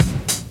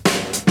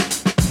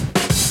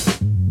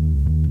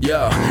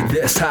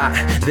This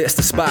hot, this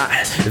the spot.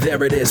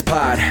 There it is,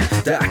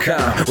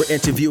 pod.com. We're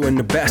interviewing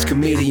the best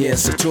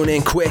comedians, so tune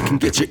in quick and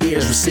get your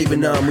ears receiving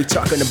them. We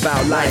talking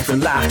about life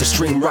and life to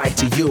stream right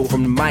to you,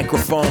 from the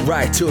microphone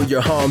right to your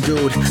home,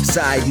 dude.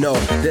 Side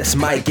note, this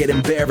might get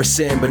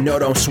embarrassing, but no,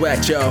 don't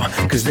sweat, yo,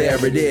 cause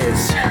there it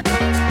is.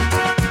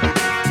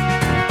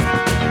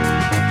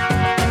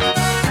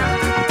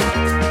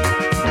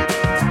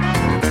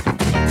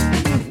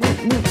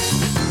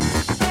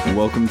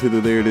 Welcome to the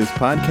There It Is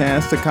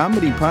podcast, a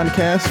comedy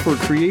podcast for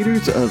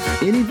creators of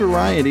any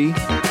variety.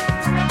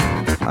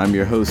 I'm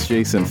your host,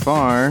 Jason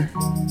Farr.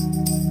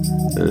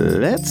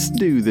 Let's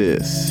do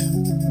this.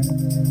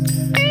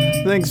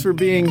 Thanks for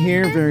being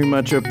here, very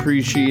much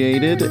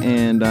appreciated,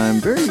 and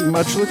I'm very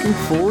much looking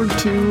forward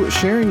to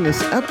sharing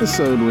this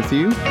episode with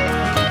you.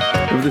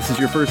 If this is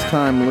your first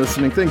time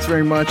listening, thanks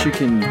very much. You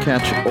can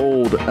catch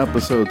old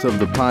episodes of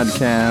the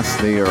podcast.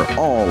 They are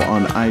all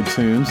on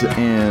iTunes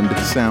and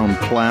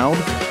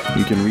SoundCloud.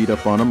 You can read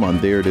up on them on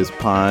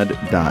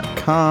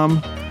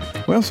thereitispod.com.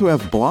 We also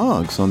have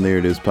blogs on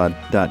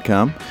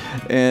thereitispod.com.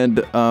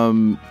 And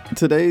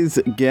today's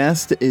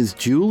guest is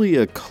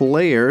Julia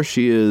Claire.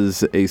 She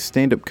is a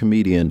stand-up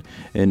comedian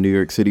in New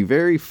York City.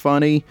 Very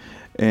funny.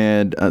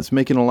 And it's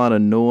making a lot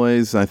of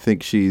noise. I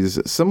think she's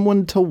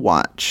someone to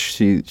watch.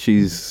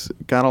 She's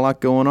got a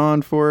lot going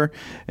on for her.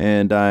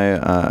 And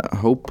I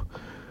hope,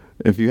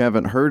 if you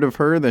haven't heard of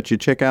her, that you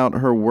check out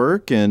her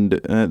work. And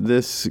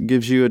this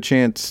gives you a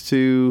chance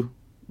to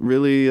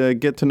really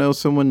get to know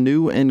someone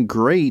new and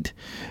great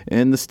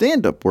in the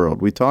stand-up world.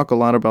 We talk a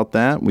lot about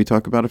that. We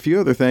talk about a few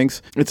other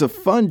things. It's a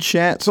fun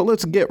chat, so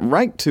let's get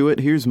right to it.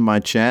 Here's my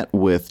chat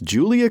with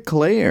Julia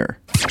Claire.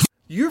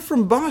 You're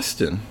from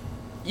Boston.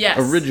 Yes.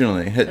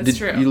 Originally. That's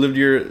true. You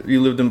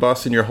lived in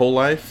Boston your whole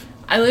life?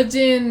 I lived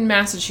in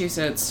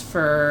Massachusetts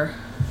for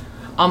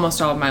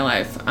almost all of my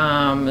life.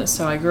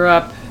 So I grew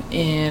up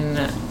in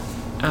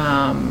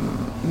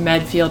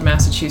Medfield,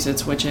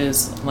 Massachusetts, which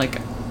is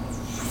like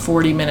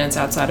 40 minutes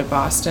outside of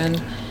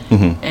Boston.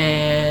 Mm-hmm.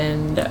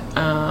 And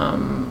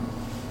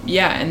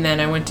and then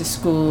I went to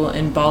school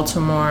in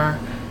Baltimore,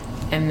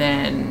 and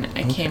then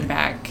I came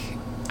back.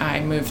 I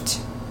moved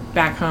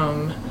back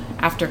home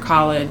after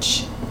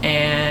college,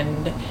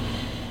 and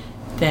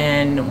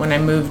then when I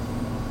moved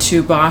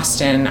to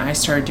Boston, I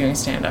started doing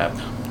stand-up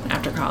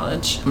after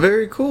college.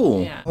 Very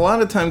cool. Yeah. A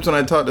lot of times when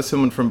I talk to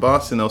someone from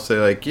Boston, they'll say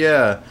like,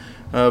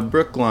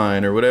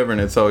 Brookline or whatever,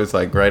 and it's always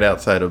like right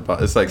outside of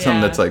Boston. It's like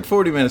something that's like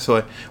 40 minutes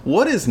away.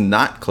 What is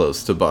not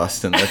close to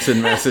Boston that's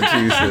in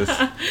Massachusetts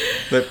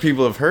that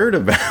people have heard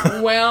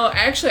about? Well,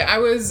 actually, I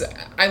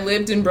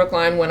lived in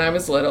Brookline when I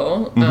was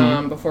little,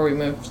 before we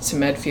moved to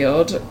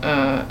Medfield,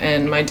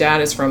 and my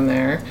dad is from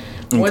there.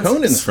 And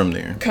Conan's from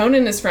there.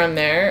 Conan is from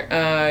there.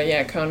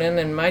 Conan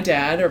and my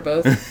dad are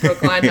both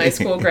Brookline High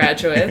School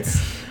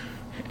graduates.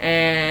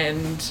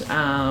 And,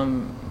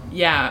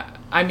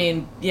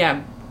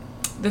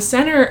 the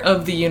center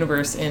of the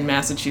universe in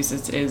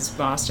Massachusetts is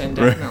Boston,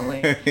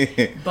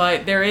 definitely.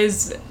 But there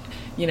is,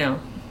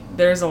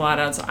 there's a lot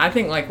outside. I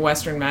think, like,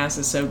 Western Mass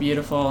is so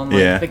beautiful. And,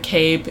 like, the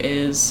Cape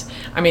is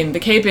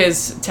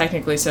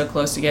technically so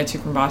close to get to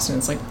from Boston.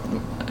 It's, like,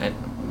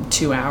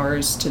 2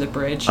 hours to the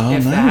bridge,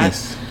 if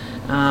nice.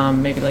 that.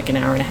 Maybe, like, an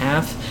hour and a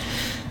half.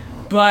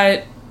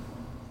 But,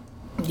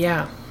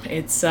 yeah,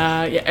 it's,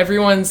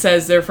 everyone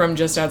says they're from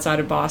just outside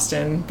of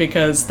Boston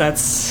because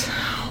that's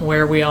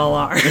where we all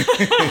are.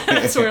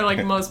 That's where,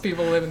 like, most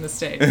people live in the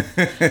state.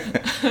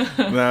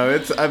 No,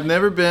 I've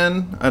never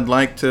been. I'd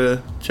like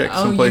to check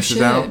some places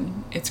out.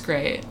 It's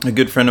great. A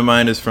good friend of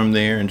mine is from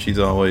there, and she's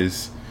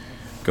always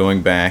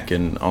going back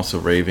and also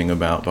raving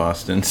about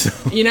Boston. So.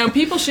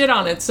 People shit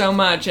on it so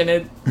much, and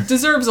it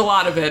deserves a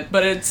lot of it,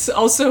 but it's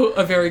also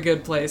a very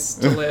good place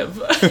to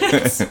live.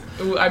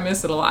 I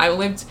miss it a lot.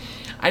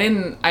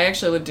 I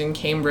actually lived in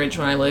Cambridge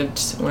when I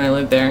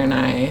lived there, and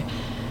I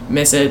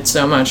miss it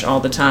so much all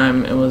the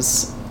time. It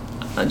was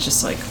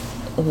just like,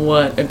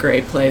 what a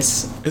great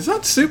place. It's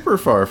not super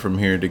far from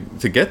here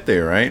to get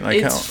there, right?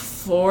 Like, it's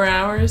 4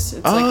 hours.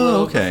 It's like a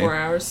little over 4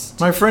 hours.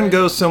 My friend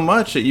goes so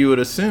much that you would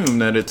assume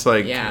that it's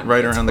like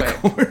right around the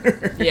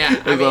corner.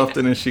 Yeah.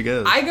 Often as she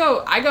goes. I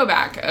go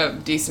back a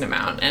decent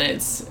amount, and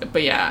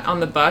on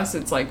the bus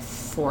it's like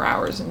 4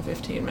 hours and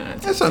 15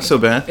 minutes. That's not so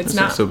bad. It's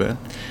not so bad.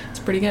 It's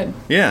pretty good.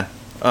 Yeah.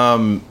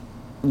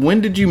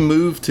 When did you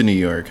move to New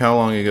York? How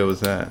long ago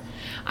was that?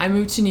 I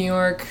moved to New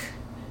York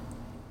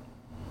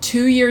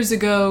 2 years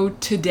ago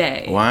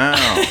today. Wow.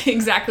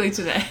 Exactly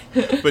today.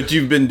 But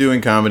you've been doing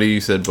comedy, you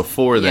said,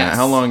 before that. Yes.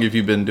 How long have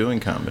you been doing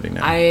comedy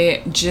now?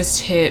 I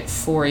just hit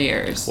 4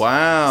 years.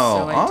 Wow.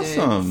 So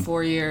awesome. Did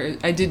 4 years.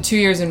 I did 2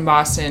 years in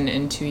Boston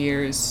and 2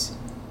 years,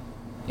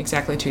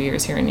 exactly 2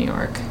 years here in New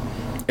York.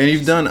 And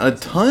you've done a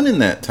ton in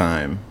that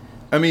time.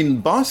 I mean,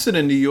 Boston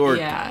and New York,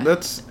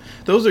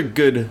 those are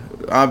good.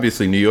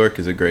 Obviously, New York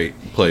is a great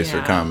place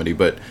for comedy,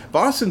 but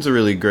Boston's a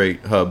really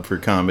great hub for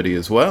comedy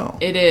as well.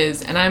 It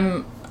is, and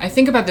I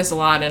think about this a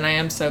lot, and I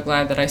am so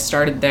glad that I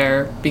started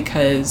there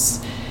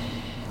because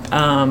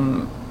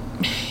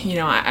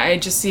I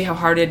just see how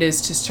hard it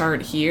is to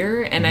start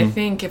here, and I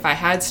think if I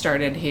had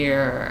started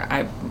here,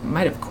 I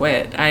might have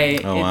quit.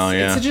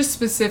 It's such a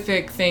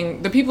specific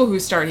thing. The people who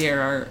start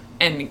here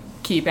and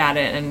keep at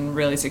it and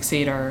really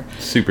succeed are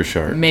super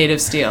sharp, made of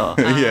steel.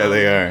 Yeah,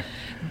 they are.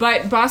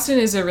 But Boston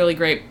is a really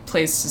great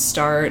place to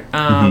start,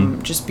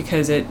 just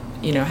because it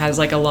has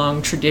like a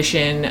long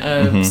tradition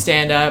of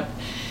stand-up,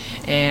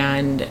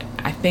 and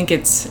I think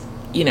it's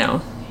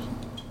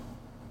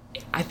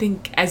I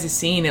think as a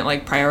scene it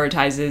like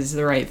prioritizes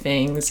the right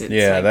things. It's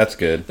like, that's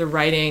good. The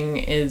writing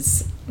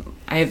is.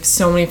 I have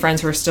so many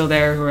friends who are still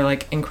there who are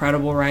like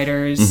incredible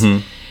writers,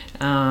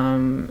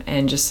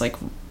 and just like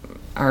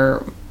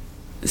are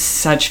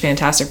such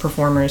fantastic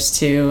performers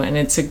too. And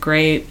it's a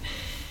kooky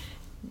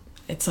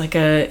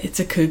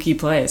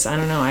place. I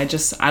don't know.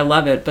 I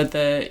love it. But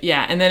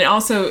and then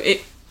also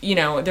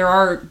there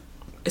are,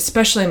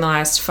 especially in the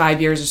last 5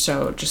 years or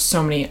so, just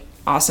so many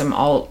awesome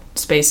alt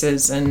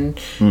spaces and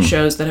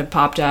shows that have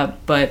popped up.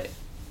 But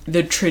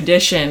the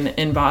tradition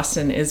in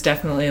Boston is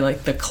definitely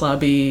like the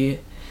clubby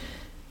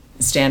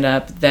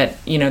stand-up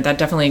that that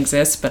definitely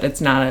exists, but it's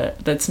not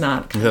is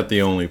that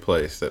the only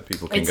place that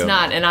people can go? It's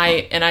not, and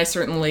I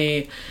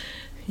certainly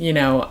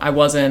I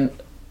wasn't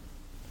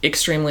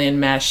extremely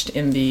enmeshed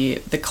in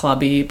the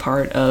clubby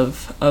part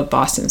of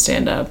Boston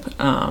stand-up,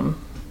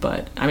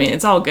 but I mean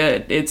it's all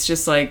good. It's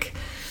just like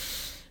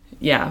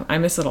I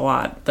miss it a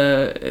lot.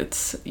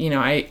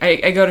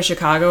 I go to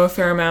Chicago a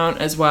fair amount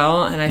as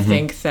well, and I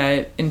think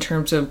that in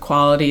terms of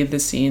quality of the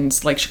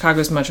scenes, like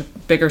Chicago's a much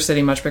bigger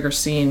city, much bigger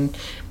scene,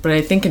 but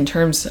I think in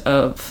terms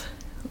of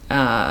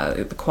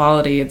the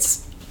quality,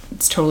 it's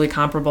totally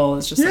comparable.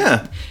 It's just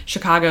like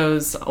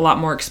Chicago's a lot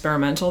more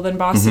experimental than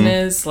Boston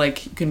is.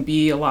 Like you can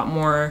be a lot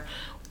more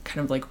kind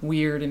of like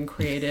weird and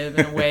creative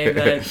in a way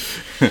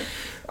that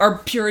our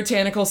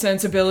puritanical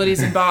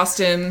sensibilities in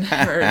Boston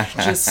are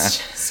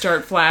just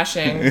start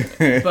flashing.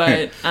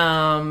 But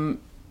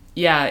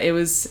it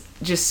was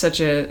just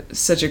such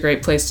a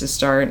great place to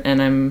start,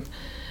 and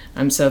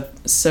I'm so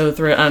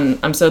thrilled.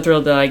 I'm so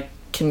thrilled that I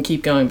can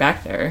keep going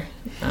back there.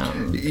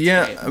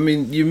 Great. I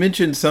mean, you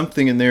mentioned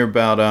something in there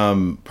about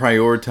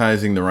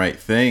prioritizing the right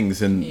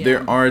things, and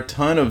there are a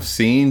ton of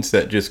scenes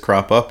that just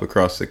crop up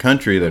across the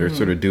country that are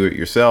sort of do it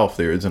yourself.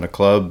 There isn't a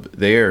club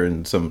there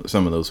in some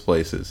of those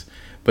places.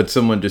 But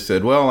someone just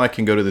said, well, I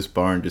can go to this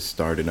bar and just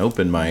start an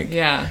open mic.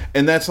 Yeah.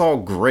 And that's all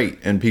great,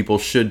 and people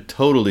should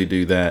totally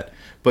do that.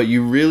 But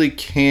you really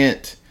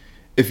can't,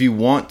 if you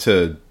want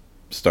to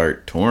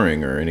start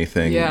touring or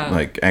anything,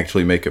 like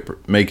actually make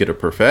it a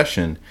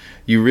profession,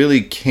 you really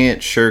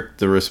can't shirk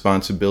the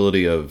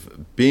responsibility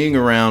of being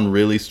around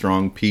really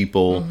strong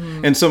people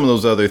and some of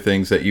those other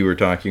things that you were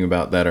talking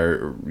about that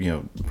are,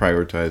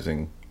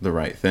 prioritizing the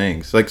right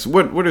things. Like,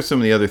 what are some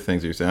of the other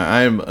things you're saying?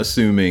 I'm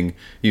assuming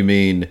you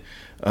mean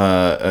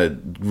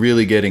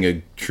really getting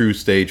a true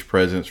stage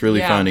presence, really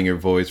finding your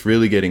voice,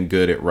 really getting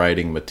good at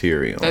writing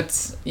material.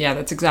 That's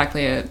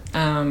exactly it.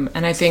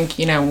 And I think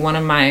one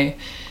of my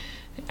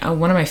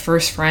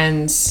first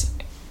friends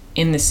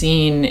in the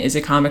scene is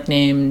a comic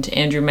named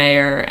Andrew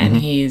Mayer, and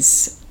he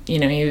was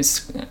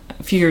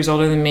a few years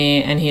older than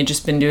me, and he had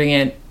just been doing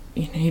it.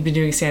 He'd been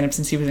doing stand-up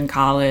since he was in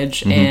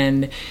college,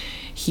 and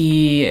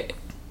he,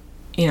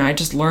 I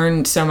just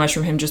learned so much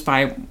from him just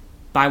by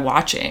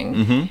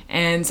watching.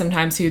 And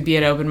sometimes he would be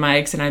at open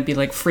mics and I'd be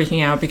like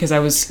freaking out because I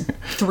was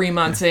 3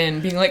 months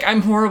in, being like,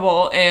 I'm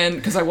horrible, and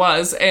because I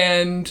was,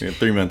 and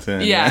 3 months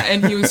in,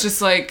 and he was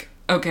just like,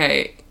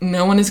 okay,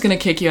 no one is gonna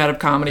kick you out of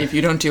comedy if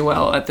you don't do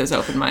well at this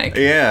open mic.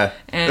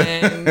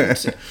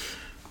 And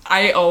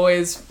I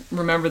always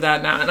remember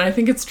that now, and I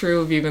think it's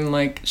true of even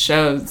like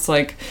shows.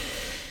 Like,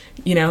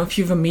 if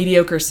you have a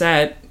mediocre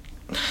set,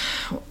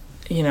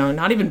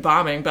 not even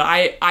bombing, but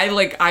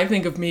I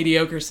think of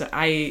mediocre set.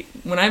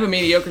 When I have a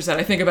mediocre set,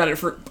 I think about it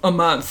for a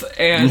month,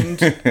 and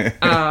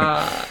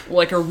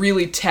like a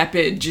really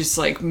tepid, just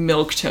like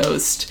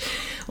milquetoast,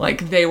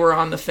 like they were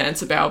on the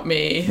fence about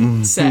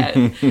me set.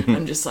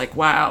 I'm just like,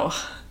 wow,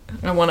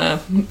 I want to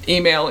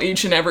email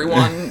each and every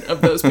one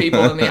of those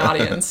people in the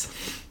audience.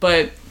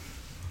 But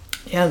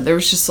there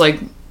was just like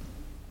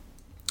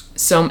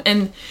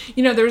and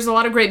there's a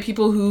lot of great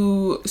people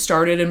who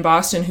started in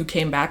Boston who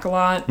came back a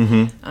lot.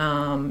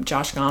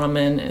 Josh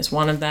Gondelman is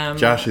one of them.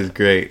 Josh is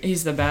great.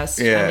 He's the best.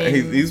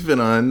 He's been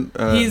on.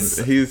 He's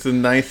the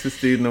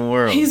nicest dude in the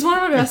world. He's one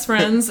of my best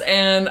friends,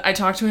 and I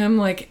talk to him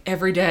like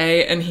every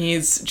day, and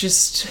he's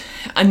just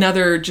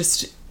another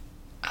just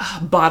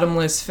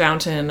bottomless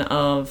fountain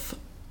of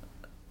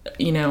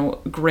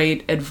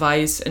great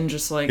advice and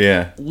just like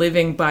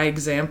living by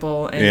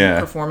example and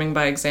performing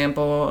by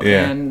example.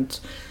 And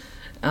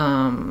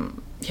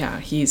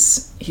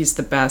he's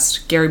the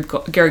best. Gary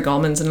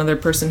Gulman's another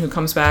person who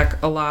comes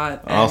back a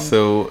lot. And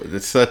also,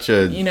 it's such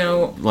a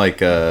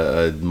like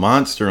a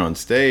monster on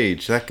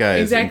stage. That guy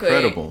is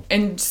incredible.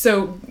 And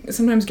so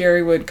sometimes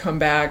Gary would come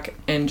back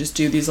and just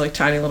do these like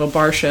tiny little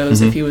bar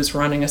shows if he was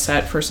running a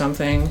set for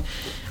something.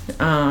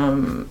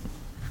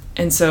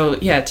 And so,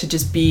 yeah, to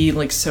just be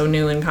like so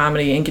new in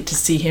comedy and get to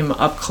see him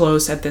up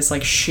close at this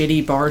like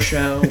shitty bar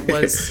show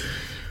was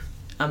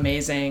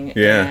amazing.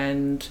 Yeah.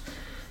 And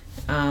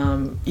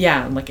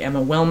like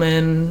Emma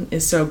Willman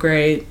is so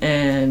great,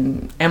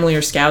 and Emily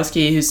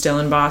Raskowski, who's still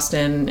in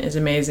Boston, is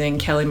amazing.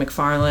 Kelly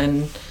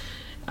McFarlane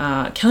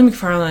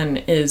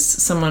is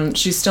someone,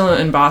 she's still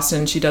in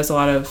Boston. She does a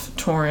lot of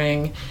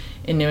touring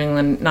in New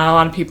England. Not a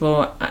lot of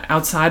people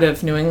outside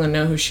of New England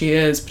know who she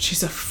is, but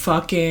she's a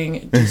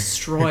fucking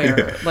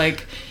destroyer.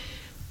 Like,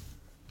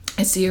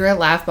 I see her at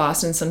Laugh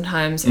Boston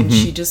sometimes, and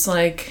she just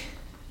like,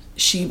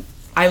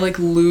 I like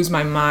lose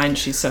my mind.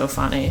 She's so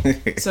funny.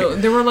 So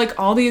there were like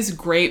all these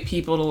great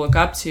people to look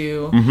up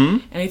to,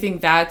 and I think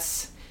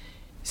that's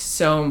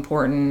so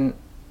important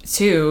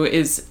too,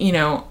 is, you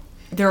know,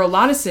 there are a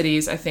lot of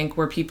cities, I think,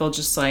 where people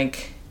just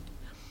like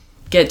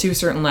get to a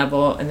certain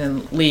level and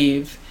then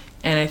leave.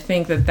 And I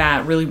think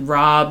that really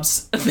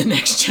robs the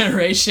next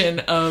generation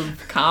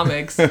of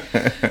comics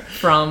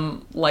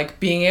from like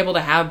being able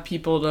to have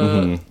people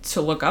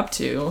to look up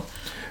to.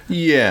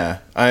 Yeah.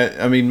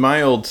 I mean,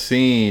 my old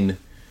scene,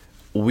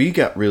 we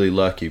got really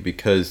lucky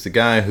because the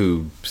guy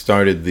who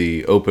started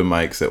the open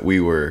mics that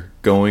we were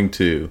going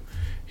to,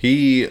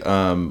 he,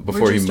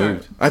 before he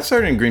moved, I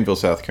started in Greenville,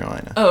 South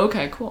Carolina. Oh,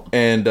 okay, cool.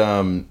 And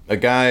a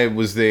guy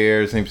was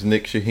there, his name's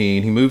Nick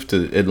Shaheen. He moved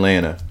to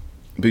Atlanta.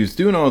 But he was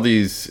doing all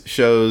these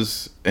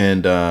shows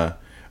and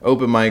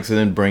open mics and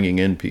then bringing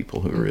in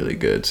people who were really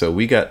good. So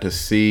we got to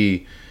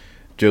see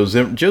Joe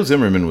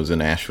Zimmerman was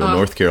in Asheville,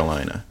 North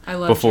Carolina,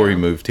 before he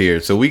moved here.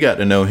 So we got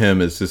to know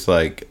him as just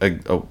like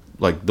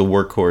like the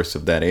workworkhorse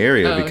of that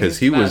area, because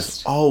he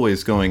was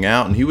always going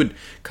out, and he would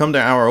come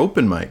to our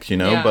open mics, you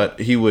know. Yeah. But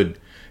he was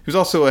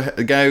also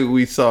a guy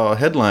we saw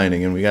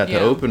headlining, and we got to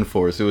open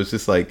for. So it was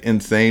just like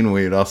insane.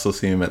 We'd also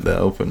see him at the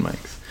open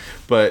mics.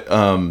 But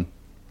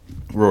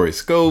Rory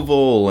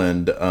Scovel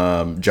and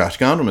Josh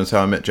Gondelman is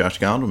how I met Josh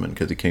Gondelman,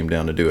 because he came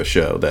down to do a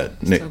show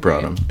that Nick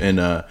brought him.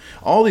 And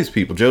all these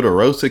people, Joe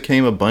DeRosa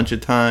came a bunch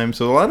of times.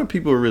 So a lot of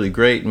people were really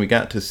great, and we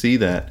got to see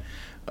that.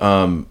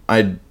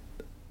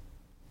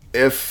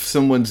 If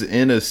someone's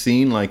in a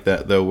scene like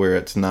that, though, where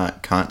it's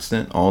not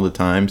constant all the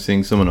time,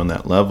 seeing someone on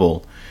that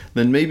level,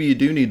 then maybe you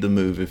do need to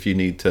move if you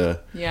need to,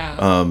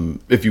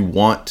 if you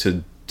want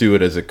to do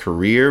it as a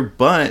career.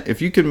 But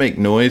if you can make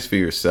noise for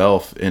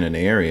yourself in an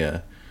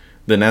area,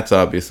 then that's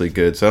obviously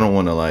good. So I don't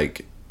want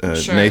to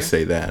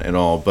naysay that at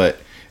all. But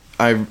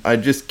I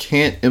just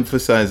can't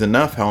emphasize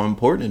enough how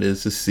important it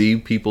is to see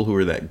people who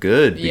are that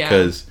good.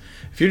 Because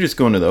if you're just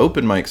going to the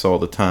open mics all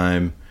the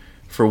time,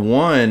 for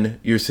one,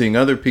 you're seeing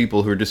other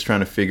people who are just trying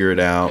to figure it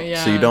out.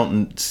 So you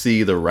don't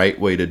see the right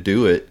way to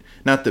do it.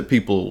 Not that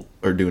people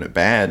are doing it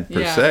bad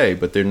per se,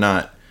 but they're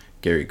not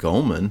Gary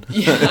Goldman.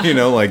 You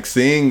know, like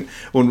seeing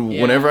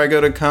whenever I go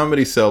to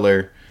Comedy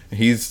Cellar,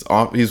 he's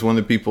one of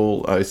the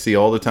people I see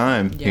all the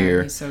time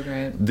here. He's so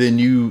great. Then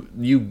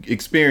you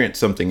experience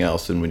something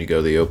else than when you go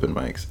to the open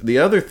mics. The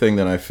other thing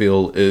that I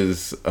feel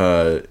is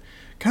kind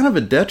of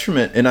a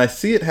detriment, and I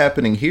see it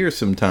happening here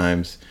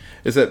sometimes,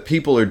 is that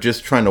people are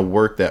just trying to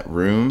work that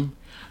room.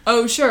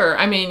 Oh, sure.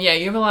 I mean, yeah,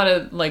 you have a lot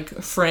of like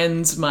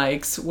friends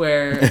mics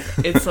where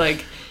it's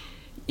like,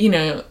 you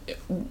know,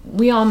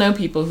 we all know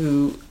people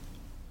who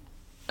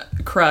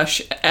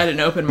crush at an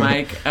open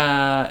mic,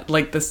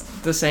 like the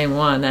same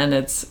one, and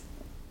it's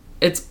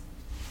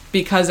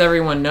because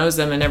everyone knows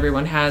them and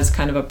everyone has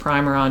kind of a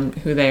primer on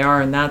who they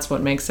are, and that's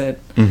what makes it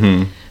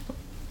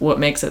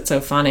so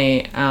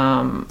funny.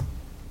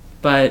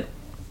 But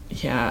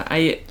yeah,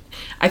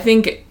 I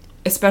think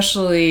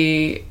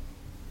especially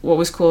what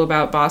was cool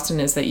about Boston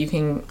is that you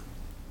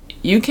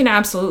can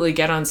absolutely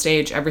get on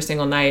stage every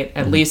single night,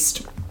 at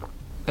least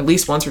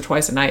once or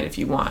twice a night if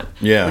you want.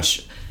 Yeah.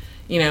 Which,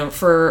 you know,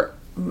 for,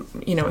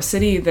 you know, a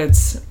city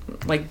that's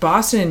like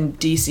Boston and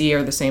DC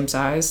are the same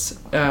size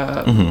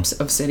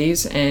of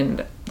cities,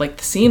 and like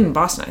the scene in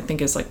Boston I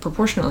think is like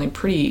proportionally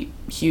pretty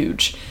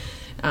huge.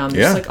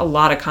 There's like a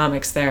lot of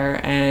comics there,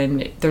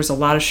 and there's a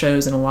lot of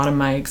shows and a lot of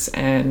mics,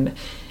 and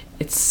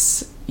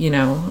it's, you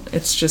know,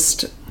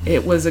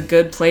 it was a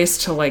good place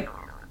to like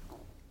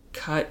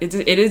cut.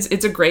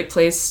 It's a great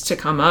place to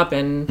come up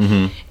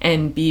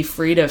and be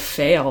free to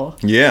fail.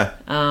 Yeah.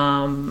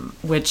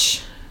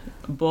 Which,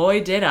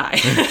 boy, did I.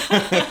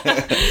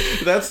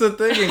 That's the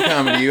thing in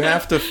comedy. You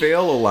have to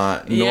fail a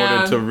lot in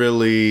order to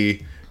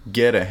really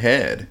get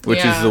ahead,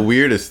 which is the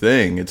weirdest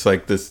thing. It's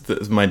like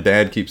this my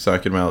dad keeps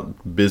talking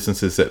about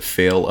businesses that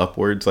fail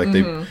upwards, like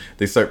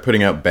they start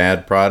putting out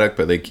bad product,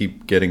 but they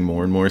keep getting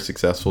more and more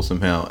successful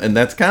somehow. And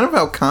that's kind of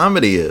how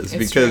comedy is.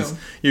 It's because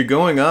you're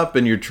going up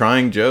and you're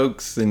trying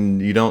jokes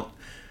and you don't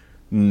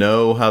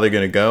know how they're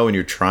going to go, and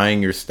you're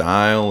trying your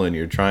style and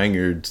you're trying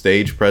your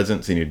stage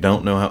presence and you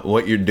don't know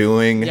what you're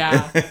doing.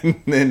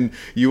 And then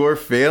you are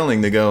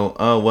failing to go,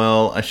 oh,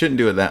 well, I shouldn't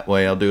do it that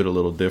way, I'll do it a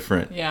little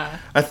different.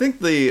 I think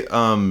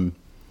the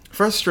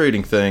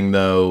frustrating thing,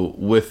 though,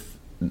 with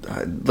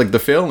like the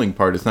failing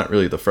part is not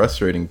really the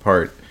frustrating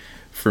part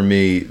for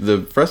me.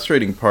 The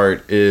frustrating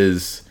part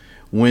is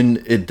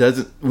when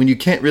you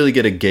can't really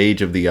get a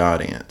gauge of the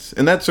audience.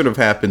 And that sort of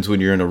happens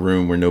when you're in a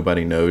room where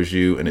nobody knows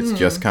you and it's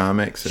just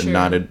comics and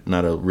not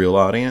a real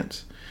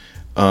audience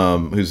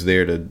who's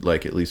there to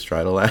like at least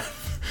try to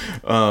laugh.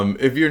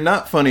 If you're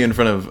not funny in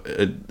front of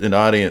an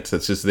audience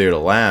that's just there to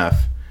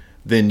laugh,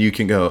 then you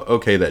can go,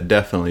 okay, that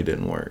definitely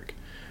didn't work.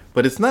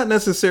 But it's not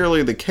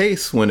necessarily the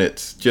case when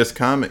it's just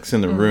comics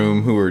in the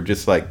room who are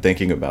just like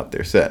thinking about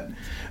their set.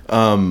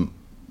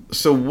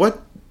 So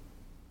what,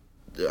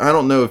 I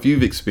don't know if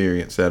you've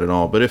experienced that at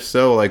all, but if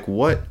so, like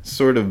what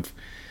sort of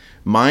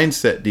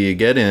mindset do you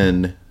get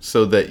in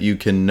so that you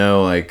can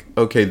know like,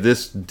 okay,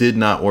 this did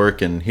not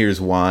work and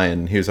here's why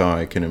and here's how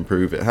I can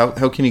improve it?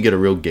 How can you get a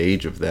real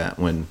gauge of that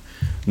when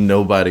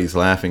nobody's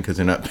laughing because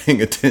they're not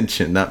paying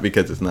attention, not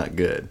because it's not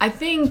good? I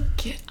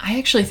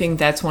actually think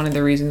that's one of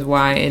the reasons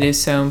why it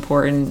is so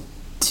important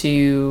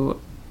to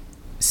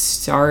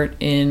start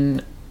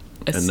in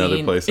another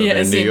scene, place a in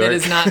New scene York. that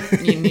is not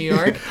in New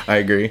York. I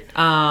agree.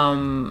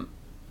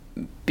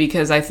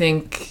 Because I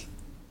think,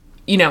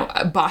 you know,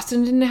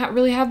 Boston didn't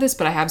really have this,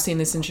 but I have seen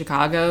this in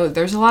Chicago.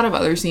 There's a lot of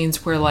other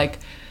scenes where like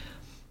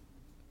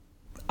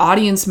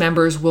audience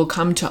members will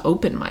come to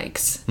open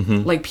mics.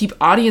 Like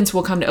audience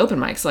will come to open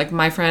mics. Like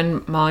my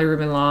friend Molly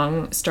Rubin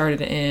Long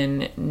started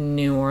in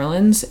New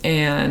Orleans,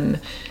 and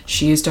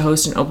she used to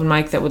host an open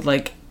mic that would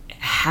like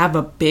have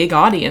a big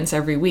audience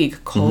every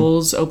week.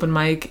 Cole's open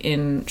mic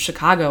in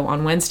Chicago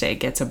on Wednesday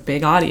gets a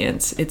big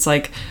audience. It's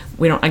like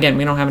we don't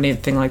have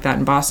anything like that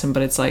in Boston,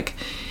 but it's like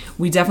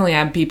we definitely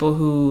have people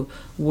who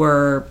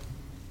were,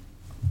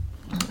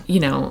 you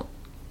know,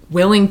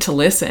 willing to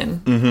listen,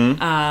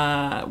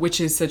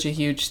 which is such a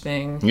huge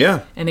thing.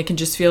 Yeah. And it can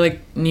just feel like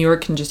New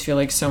York can just feel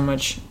like so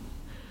much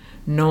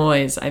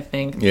noise, I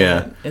think.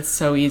 Yeah. It's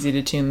so easy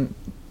to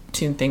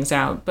tune things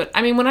out. But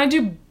I mean, when I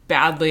do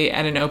badly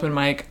at an open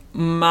mic,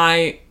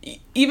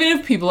 even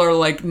if people are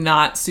like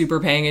not super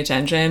paying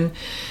attention,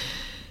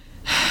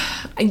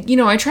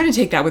 I try to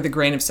take that with a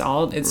grain of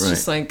salt. It's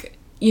just like,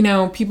 you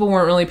know, people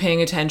weren't really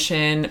paying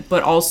attention,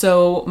 but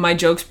also my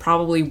jokes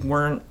probably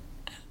weren't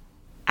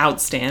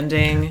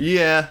outstanding.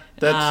 Yeah,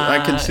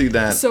 I can see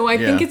that. So I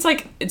think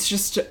it's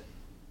just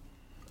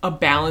a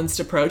balanced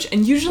approach.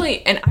 And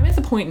usually, and I'm at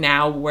the point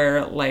now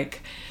where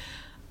like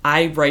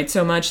I write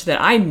so much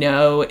that I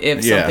know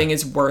if something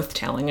is worth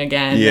telling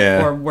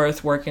again or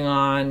worth working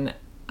on.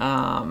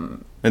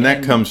 And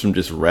that comes from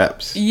just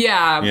reps.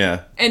 Yeah.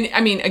 Yeah. And I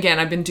mean, again,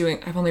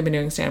 I've only been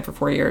doing stand-up for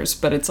 4 years,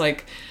 but it's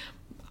like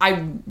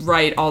I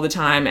write all the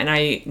time, and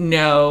I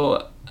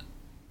know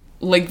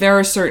like there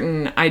are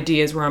certain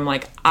ideas where I'm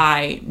like,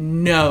 I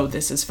know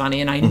this is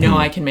funny and I know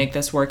I can make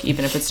this work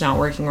even if it's not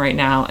working right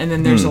now. And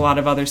then there's a lot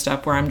of other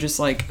stuff where I'm just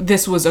like,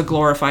 this was a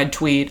glorified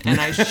tweet and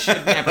I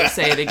should never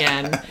say it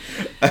again.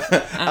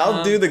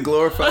 I'll do the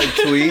glorified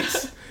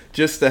tweets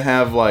just to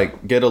have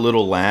like get a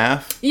little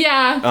laugh.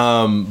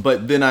 Yeah.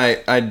 But then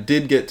I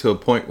did get to a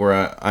point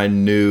where I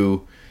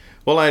knew,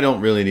 well, I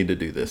don't really need to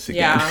do this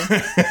again.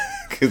 Yeah.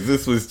 Because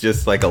this was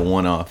just like a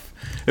one-off.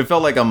 It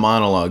felt like a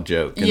monologue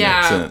joke in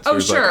that sense. Oh, it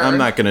was sure. like, I'm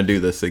not going to do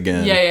this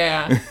again.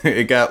 Yeah.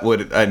 It got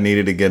what I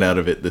needed to get out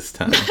of it this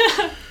time.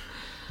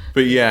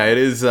 But yeah, it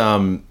is.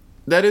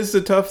 That is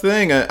the tough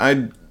thing.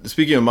 I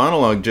speaking of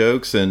monologue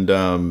jokes and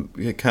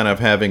kind of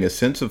having a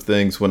sense of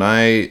things, when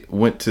I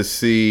went to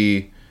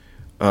see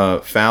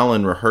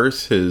Fallon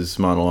rehearse his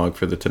monologue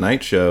for The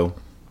Tonight Show,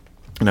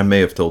 and I may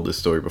have told this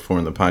story before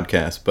in the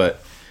podcast,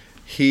 but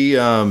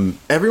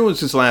everyone was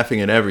just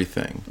laughing at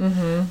everything.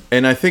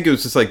 And I think it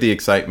was just like the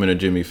excitement of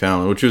Jimmy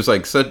Fallon, which was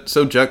like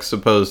so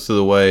juxtaposed to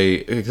the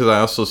way, because I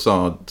also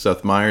saw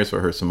Seth Meyers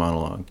rehearse a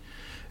monologue,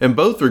 and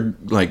both were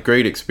like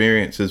great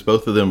experiences.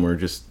 Both of them were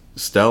just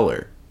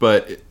stellar.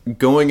 But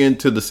going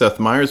into the Seth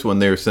Meyers one,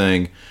 they were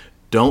saying,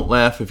 don't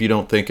laugh if you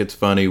don't think it's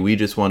funny. We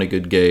just want a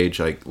good gauge.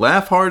 Like,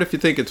 laugh hard if you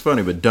think it's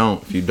funny, but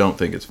don't if you don't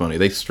think it's funny.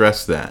 They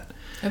stress that.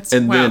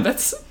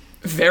 That's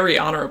very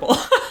honorable.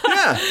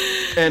 Yeah,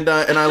 and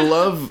I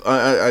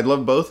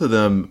love both of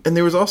them. And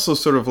there was also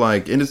sort of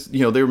like, and it's,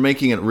 you know, they were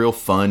making it real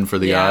fun for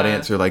the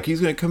audience. They're like,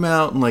 he's gonna come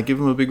out and like give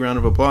him a big round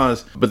of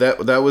applause. But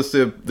that was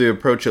the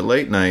approach at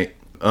late night.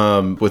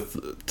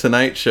 With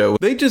Tonight Show,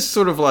 they just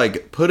sort of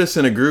like put us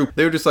in a group.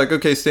 They were just like,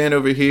 okay, stand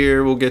over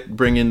here, we'll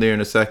bring in there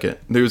in a second.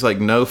 There was like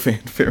no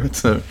fanfare.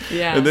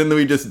 And then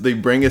they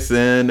bring us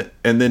in,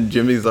 and then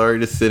Jimmy's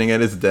already just sitting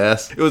at his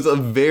desk. It was a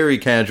very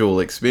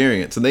casual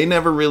experience, and they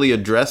never really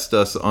addressed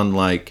us on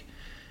like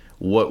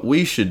what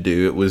we should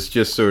do. It was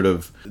just sort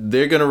of,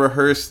 they're gonna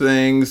rehearse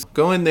things,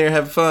 go in there,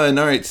 have fun,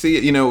 all right, see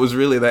it. You know, it was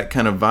really that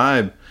kind of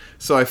vibe.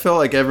 So I felt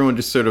like everyone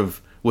just sort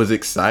of was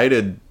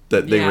excited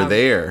that they were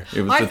there.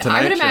 It was the Tonight Show.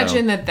 I would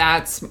imagine that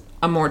that's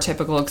a more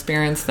typical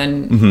experience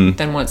than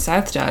what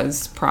Seth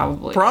does,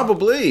 probably.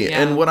 Probably.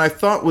 Yeah. And what I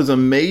thought was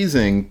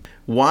amazing,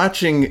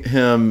 watching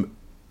him,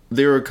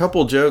 there were a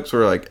couple jokes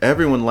where like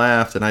everyone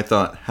laughed, and I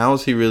thought, how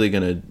is he really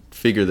going to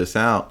figure this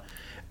out?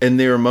 And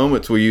there were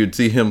moments where you'd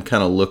see him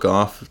kind of look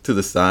off to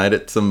the side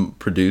at some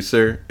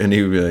producer, and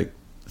he would be like,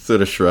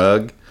 sort of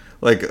shrug.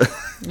 like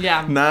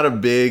Yeah. not a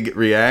big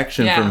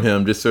reaction Yeah. from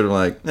him, just sort of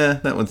like,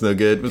 that one's no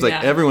good. It was like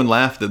Yeah. everyone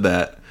laughed at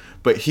that,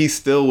 but he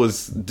still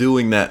was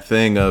doing that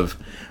thing of,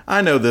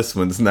 I know this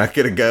one's not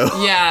gonna go.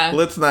 Yeah.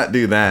 Let's not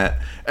do that.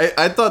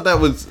 I thought that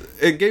was,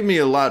 it gave me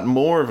a lot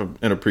more of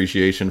an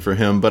appreciation for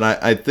him, but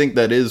I think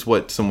that is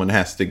what someone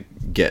has to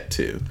get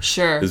to.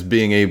 Sure. Is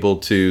being able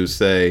to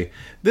say,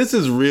 this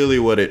is really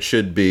what it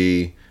should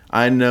be.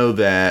 I know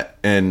that,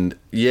 and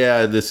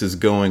yeah, this is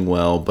going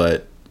well,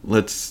 but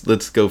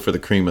let's go for the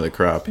cream of the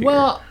crop here.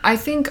 Well, I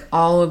think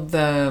all of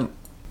the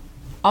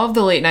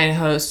late night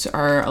hosts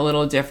are a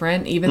little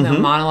different, even though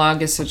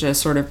monologue is such a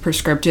sort of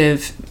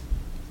prescriptive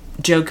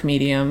joke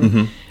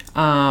medium.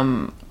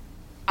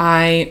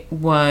 I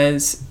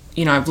was,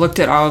 I've looked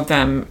at all of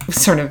them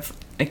sort of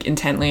like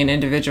intently and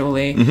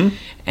individually,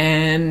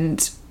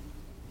 and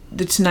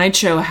The Tonight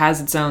Show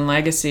has its own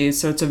legacy,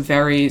 so it's a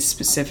very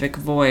specific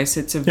voice.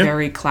 It's a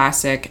very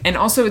classic, and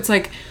also it's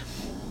like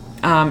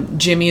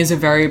Jimmy is a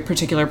very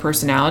particular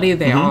personality.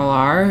 They all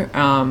are.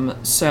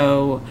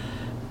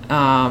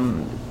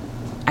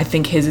 I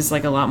think his is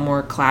like a lot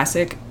more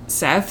classic.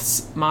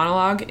 Seth's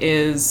monologue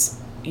is,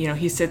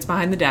 he sits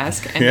behind the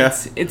desk and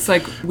it's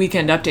like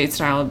Weekend Update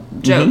style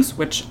jokes,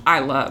 which I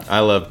love. I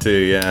love too,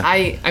 yeah.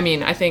 I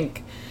mean, I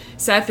think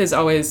Seth is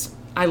always,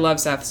 I love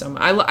Seth so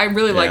much. I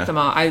really like them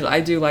all. I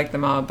do like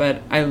them all,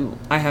 but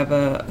I have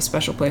a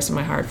special place in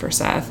my heart for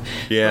Seth.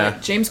 Yeah.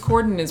 But James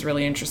Corden is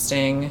really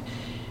interesting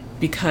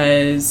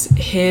because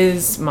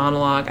his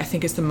monologue, I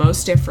think, is the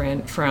most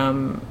different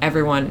from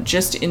everyone,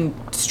 just in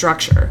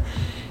structure.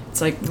 It's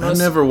like most...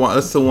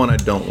 That's the one I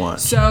don't watch.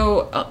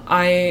 So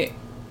I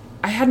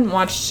hadn't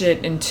watched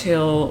it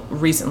until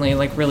recently,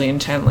 like really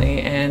intently,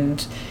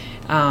 and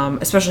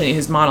especially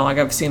his monologue.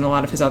 I've seen a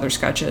lot of his other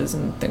sketches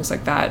and things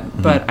like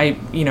that, but I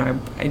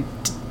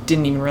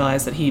didn't even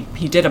realize that he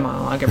did a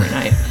monologue every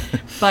night.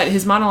 But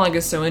his monologue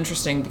is so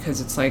interesting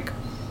because it's like,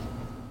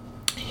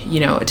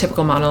 a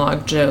typical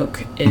monologue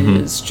joke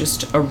is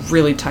just a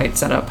really tight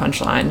setup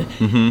punchline,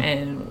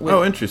 and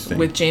interesting.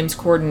 With James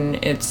Corden,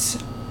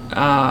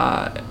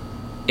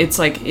 it's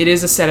like it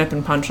is a setup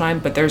and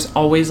punchline, but there's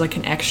always like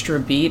an extra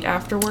beat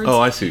afterwards. Oh,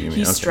 I see what you mean.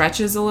 He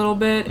stretches a little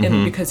bit,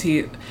 and because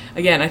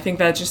I think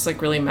that just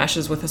like really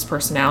meshes with his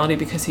personality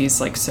because he's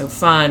like so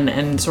fun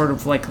and sort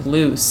of like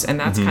loose, and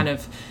that's kind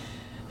of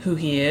who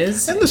he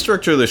is. And the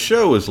structure of the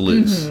show is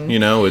loose.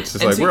 It's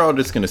just like, we're all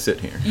just going to sit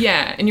here.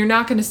 Yeah, and you're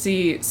not going to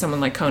see someone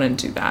like Conan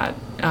do that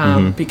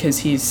because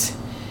he's,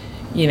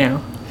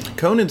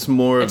 Conan's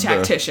more a of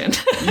tactician.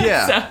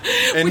 Yeah.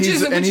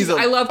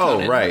 I love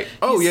Conan. Oh, right.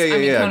 Oh,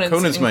 yeah.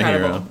 Conan's my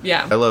incredible. hero.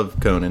 Yeah. I love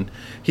Conan.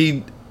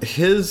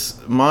 His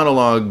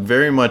monologue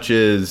very much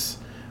is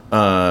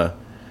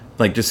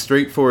like just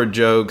straightforward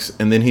jokes,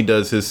 and then he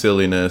does his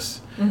silliness.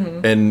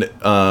 And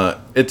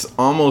it's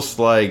almost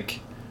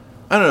like,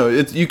 I don't know,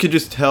 you could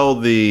just tell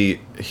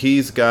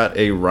he's got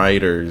a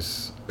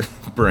writer's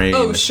brain.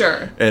 Oh,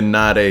 sure. And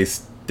not a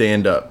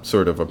stand-up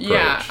sort of approach.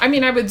 Yeah, I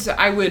mean, I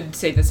would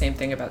say the same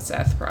thing about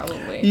Seth,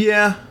 probably.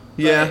 Yeah,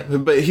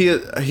 but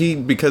he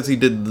because he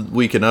did the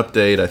Weekend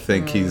Update, I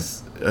think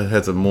he's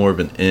has a more of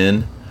an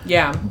in.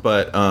 Yeah.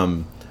 But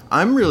I'm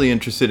really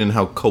interested in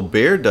how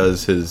Colbert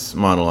does his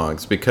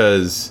monologues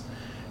because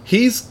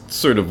he's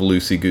sort of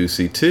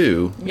loosey-goosey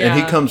too, and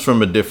he comes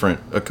from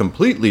a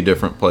completely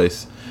different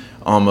place,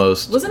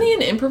 almost. Wasn't he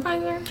an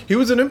improviser? He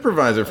was an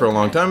improviser for a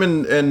long time,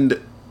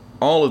 and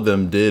all of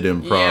them did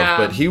improv,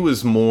 but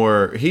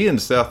he and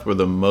Seth were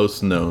the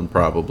most known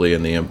probably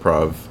in the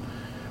improv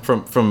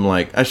from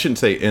like, I shouldn't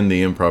say in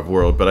the improv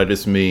world, but I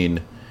just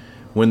mean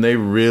when they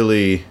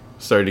really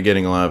started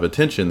getting a lot of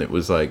attention, it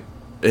was like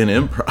in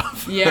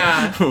improv.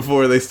 Yeah.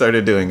 Before they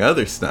started doing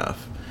other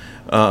stuff.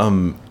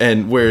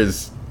 And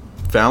whereas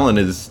Fallon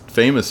has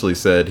famously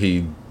said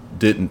he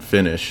didn't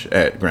finish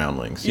at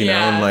Groundlings, you know,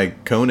 and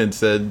like Conan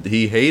said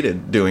he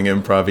hated doing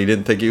improv. He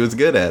didn't think he was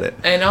good at it.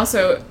 And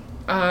also,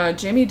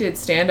 Jamie did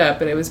stand-up,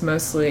 but it was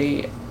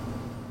mostly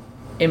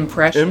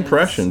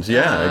impressions.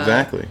 Yeah,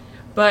 exactly.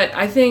 But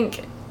I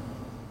think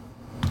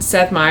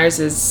Seth Meyers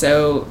is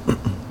so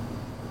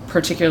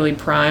particularly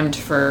primed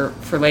for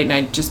late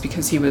night just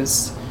because he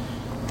was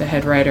the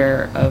head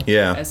writer of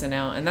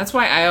SNL. And that's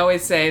why I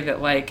always say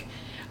that, like,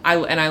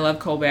 I love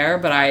Colbert,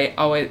 but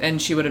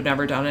and she would have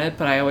never done it,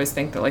 but I always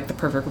think that, like, the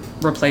perfect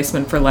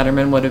replacement for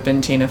Letterman would have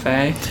been Tina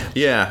Fey.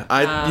 Yeah,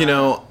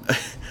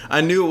 I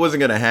knew it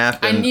wasn't going to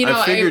happen.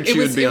 I figured she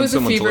would be on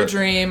someone's list. It was a fever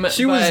dream.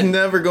 She was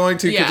never going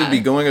to because it'd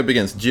be going up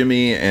against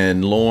Jimmy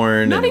and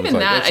Lorne. Not and even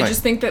that. I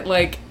just think that,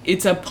 like,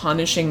 it's a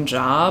punishing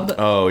job.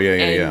 Oh, yeah.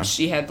 And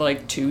she had,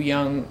 like, 2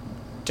 young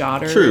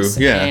daughters. True,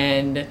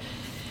 yeah.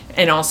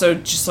 And also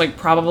just, like,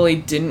 probably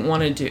didn't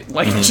want to do,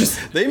 like,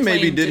 just... They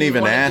maybe didn't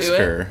even ask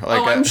her.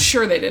 Like, I'm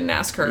sure they didn't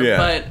ask her,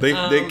 but...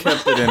 They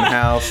kept it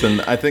in-house, and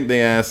I think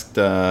they asked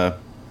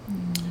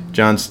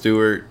Jon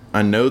Stewart.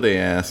 I know they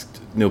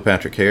asked Neil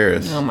Patrick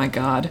Harris. Oh, my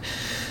God.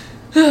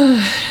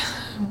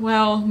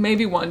 Well,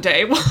 maybe one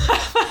day we'll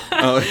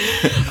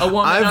have a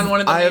woman on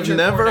one of the major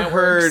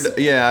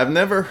I've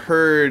never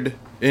heard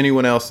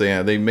anyone else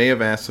they may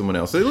have asked someone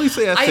else. At least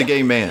they asked a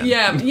gay man.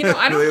 Yeah,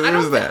 I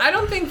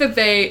don't think that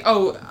they.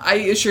 Oh, I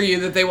assure you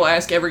that they will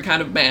ask every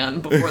kind of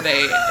man before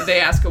they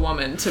ask a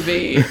woman to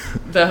be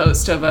the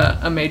host of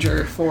a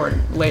major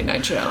foreign late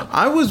night show.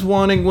 I was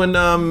wanting when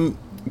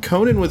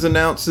Conan was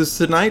announced as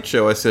Tonight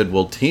Show. I said,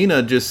 well,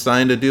 Tina just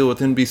signed a deal with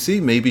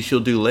NBC. Maybe she'll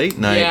do late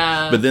night.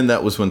 Yeah. But then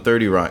that was when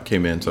 30 Rock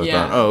came in, so I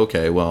thought, oh,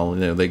 okay, well,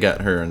 they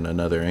got her in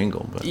another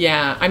angle. But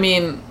yeah, I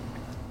mean,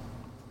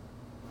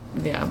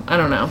 I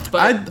don't know.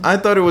 But I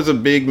thought it was a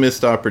big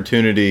missed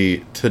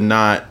opportunity to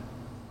not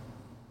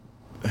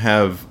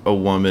have a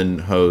woman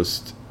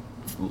host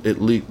at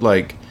least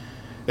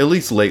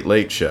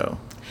late show.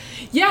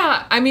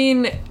 Yeah, I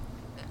mean,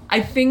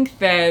 I think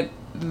that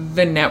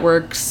the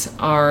networks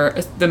are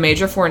the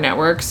major four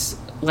networks,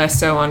 way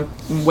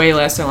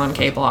less so on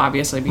cable,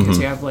 obviously, because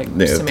you have like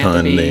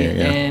Samantha Bee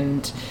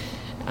and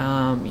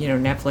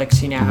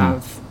Netflix. You now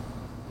have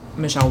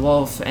Michelle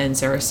Wolf and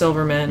Sarah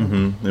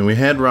Silverman, and we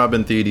had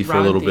Robin Thede for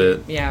a little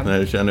bit. Yeah,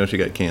 I know she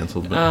got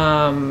canceled.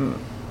 But.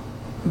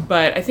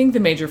 But I think the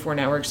major four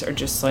networks are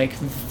just like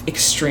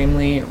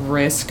extremely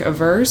risk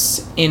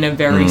averse in a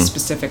very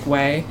specific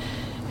way,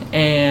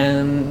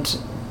 and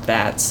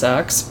that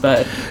sucks.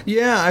 But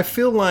yeah, I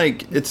feel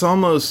like it's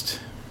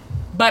almost.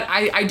 But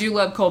I do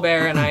love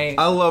Colbert, and I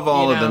love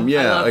all of them.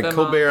 Yeah, like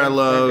Colbert I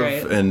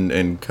love,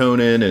 and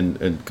Conan,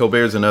 and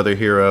Colbert's another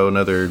hero,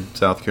 another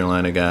South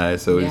Carolina guy.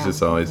 So he's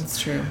just always that's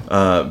true.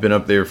 Been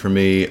up there for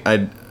me.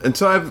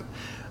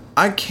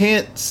 I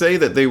can't say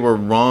that they were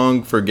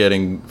wrong for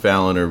getting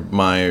Fallon or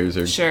Myers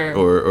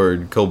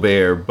or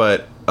Colbert,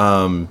 but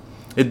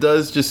it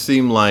does just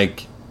seem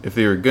like if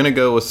they were gonna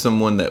go with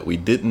someone that we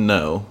didn't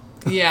know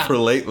for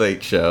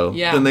Late Show,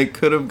 then they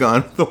could have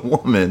gone with a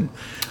woman.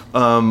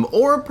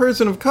 Or a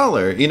person of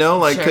color,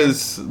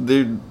 because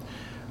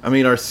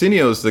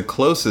Arsenio's the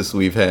closest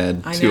we've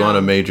had to on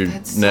a major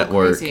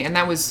network. So crazy. And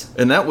that was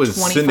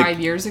 25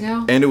 years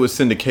ago? And it was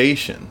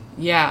syndication.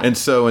 Yeah. And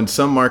so in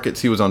some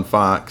markets he was on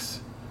Fox,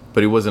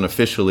 but he wasn't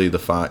officially the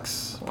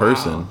Fox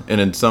person. And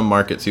in some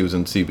markets he was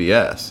in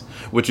CBS,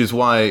 which is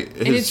why...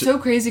 And it's so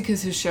crazy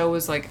because his show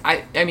was like...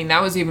 I mean,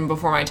 that was even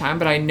before my time,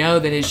 but I know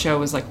that his show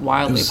was like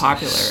wildly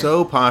popular.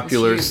 So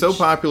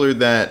popular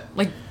that...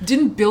 Like,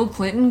 didn't Bill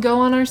Clinton go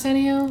on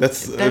Arsenio?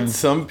 That's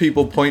some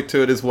people point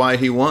to it as why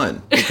he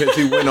won. Because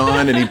he went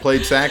on and he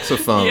played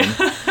saxophone.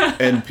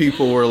 And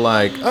people were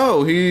like,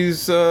 oh,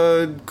 he's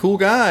a cool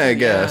guy, I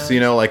guess.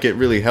 Like it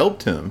really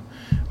helped him.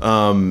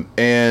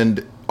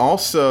 And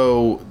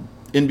also...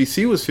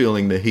 NBC was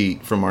feeling the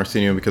heat from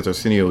Arsenio because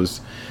Arsenio was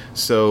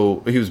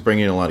he was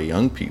bringing in a lot of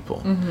young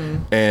people.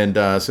 And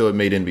so it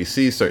made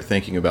NBC start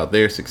thinking about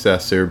their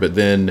successor. But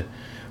then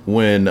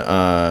when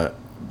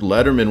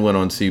Letterman went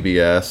on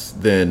CBS,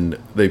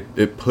 then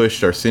it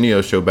pushed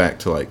Arsenio's show back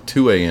to like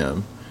 2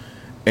 a.m.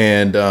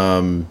 And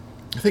I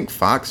think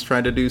Fox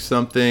tried to do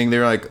something.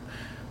 There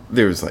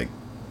was like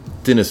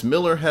Dennis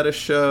Miller had a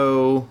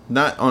show,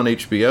 not on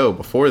HBO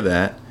before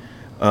that.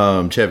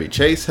 Chevy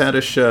Chase had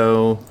a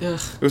show. Ugh.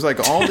 It was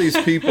like all these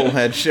people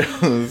had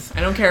shows.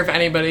 I don't care if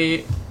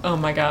anybody... Oh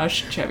my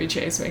gosh, Chevy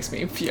Chase makes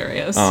me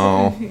furious.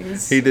 Oh,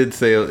 he did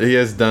say he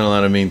has done a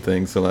lot of mean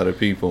things to a lot of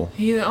people.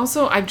 He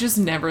also, I've just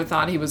never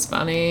thought he was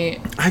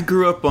funny. I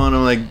grew up on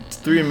him. Like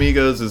Three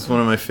Amigos is one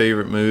of my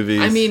favorite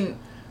movies. I mean,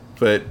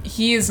 but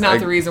he is not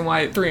the reason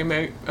why Three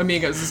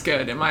Amigos is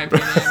good, in my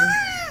opinion.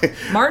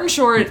 Martin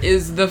Short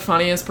is the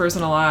funniest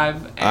person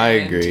alive. And I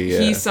agree. Yeah.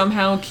 He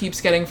somehow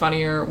keeps getting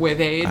funnier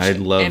with age. I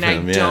love him.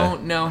 And I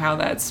don't know how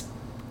that's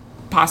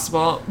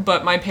possible.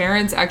 But my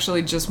parents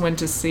actually just went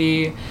to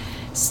see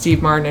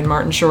Steve Martin and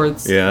Martin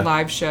Short's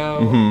live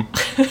show.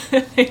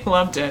 They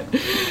loved it.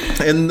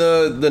 And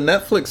the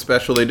Netflix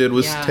special they did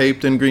was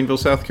taped in Greenville,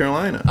 South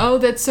Carolina. Oh,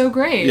 that's so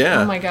great.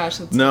 Yeah. Oh my gosh.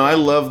 That's I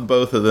loved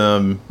both of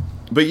them.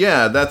 But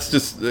yeah, that's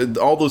just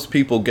all those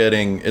people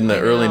getting in the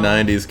early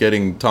 90s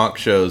getting talk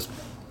shows.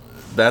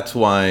 That's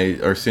why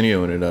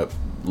Arsenio ended up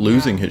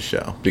losing his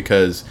show,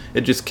 because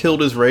it just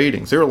killed his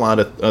ratings. There were a lot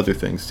of other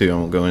things too I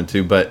won't go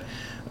into, but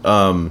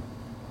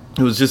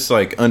it was just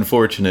like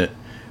unfortunate.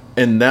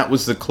 And that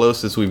was the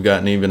closest we've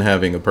gotten even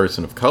having a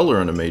person of color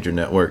on a major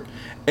network,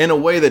 in a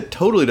way that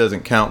totally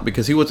doesn't count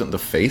because he wasn't the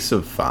face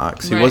of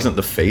Fox. He wasn't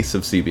the face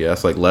of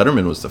CBS. Like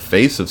Letterman was the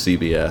face of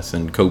CBS,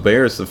 and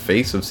Colbert is the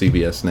face of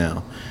CBS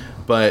now.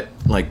 But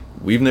like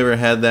we've never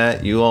had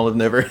that. You all have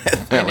never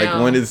had that. Like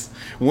when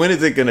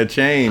is it going to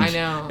change? I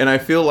know. And I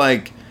feel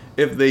like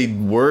if they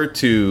were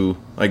to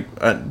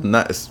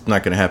it's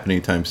not going to happen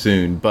anytime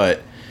soon.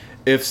 But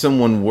if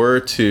someone were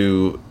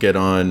to get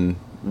on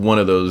one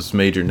of those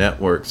major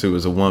networks who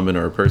was a woman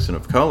or a person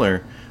of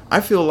color,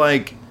 I feel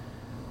like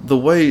the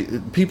way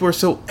people are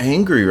so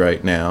angry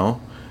right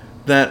now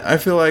that I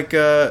feel like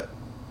it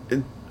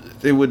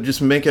would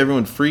just make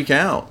everyone freak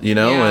out,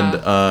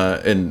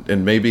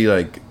 and maybe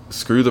like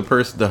screw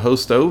the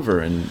host over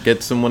and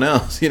get someone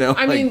else,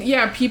 I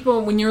mean,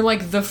 people, when you're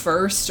like the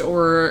first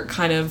or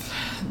kind of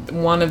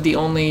one of the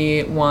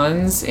only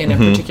ones in a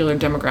particular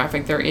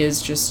demographic, there is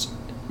just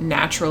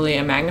naturally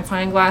a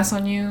magnifying glass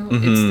on you.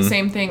 It's the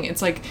same thing.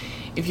 It's like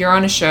if you're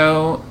on a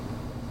show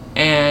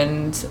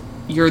and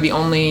you're the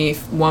only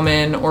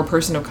woman or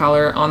person of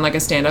color on like a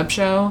stand-up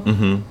show,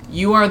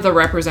 you are the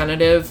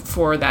representative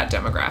for that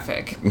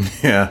demographic.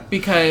 Yeah.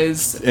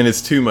 Because... And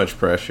it's too much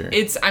pressure.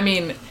 It's, I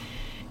mean,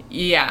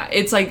 yeah,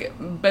 it's like,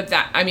 but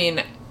that, I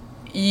mean,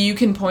 you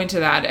can point to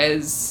that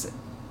as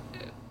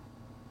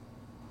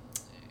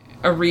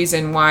a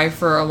reason why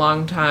for a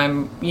long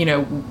time, you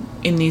know,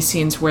 in these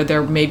scenes where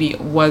there maybe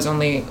was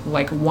only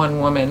like one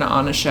woman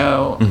on a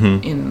show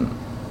in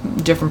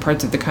different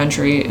parts of the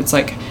country, it's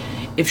like,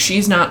 if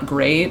she's not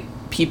great,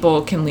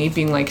 people can leave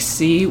being like,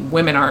 see,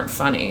 women aren't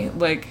funny.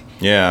 Like,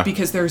 yeah.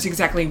 Because there's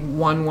exactly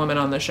one woman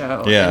on the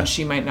show, and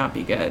she might not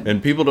be good.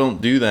 And people don't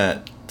do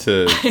that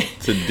to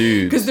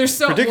dudes. Because there's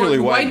so... particularly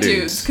white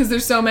dudes. Because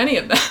there's so many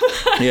of them.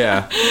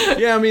 Yeah.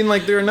 Yeah, I mean,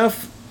 like, there are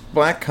enough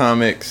black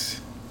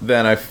comics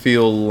that I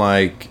feel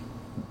like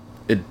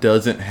it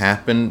doesn't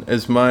happen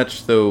as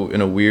much, though in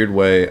a weird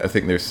way, I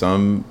think there's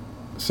some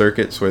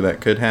circuits where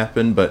that could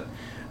happen, but...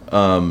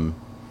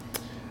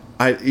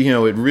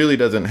 it really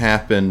doesn't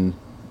happen.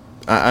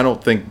 I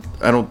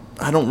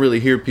don't really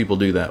hear people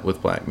do that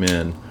with black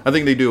men. I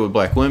think they do it with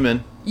black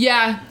women.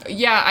 Yeah.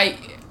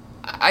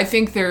 I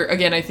think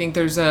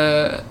there's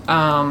a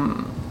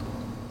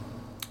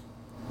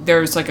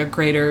there's like a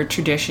greater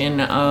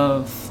tradition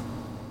of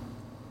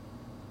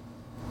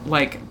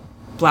like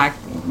black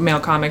male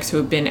comics who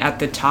have been at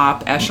the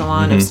top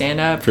echelon of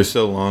stand-up for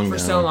so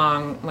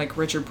long. Like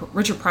Richard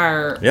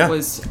Pryor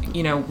was,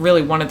 you know,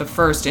 really one of the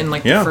first in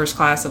like the first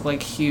class of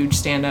like huge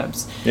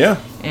stand-ups. Yeah.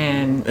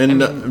 And I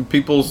mean,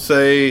 people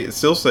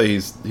still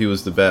say he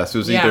was the best. It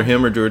was either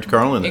him or George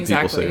Carlin that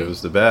people say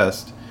was the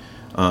best.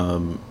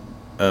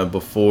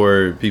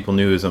 Before people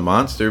knew he was a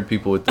monster,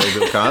 people would throw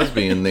Bill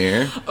Cosby in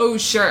there. Oh,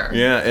 sure.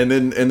 Yeah, and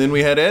then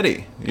we had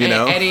Eddie.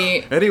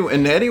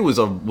 Eddie was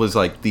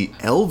like the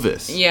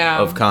Elvis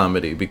of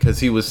comedy, because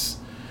he was,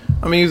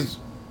 I mean,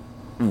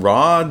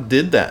 Raw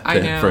did that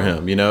for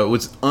him. You know, it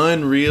was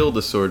unreal,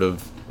 the sort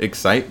of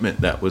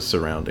excitement that was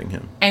surrounding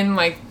him. And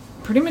like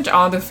pretty much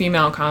all the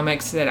female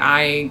comics that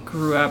I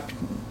grew up,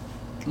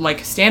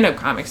 like stand-up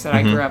comics that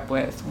I grew up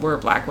with, were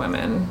black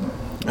women.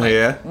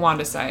 Like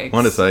Wanda Sykes.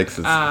 Wanda Sykes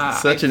is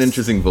such an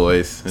interesting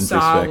voice and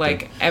saw perspective.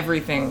 Like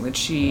everything that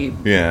she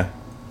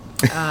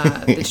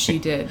that she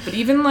did. But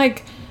even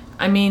like,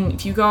 I mean,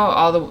 if you go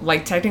all the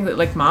like, technically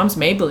like Moms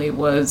Mabley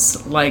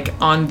was like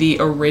on the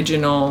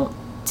original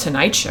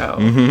Tonight Show.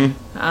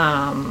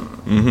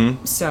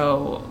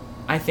 So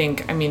I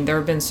think, I mean, there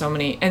have been so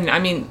many, and I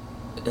mean,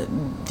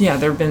 there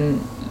have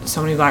been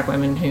so many black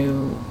women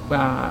who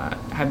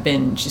have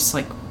been just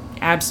like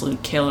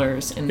absolute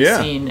killers in the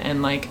scene,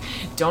 and like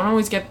don't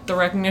always get the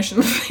recognition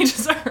that they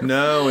deserve.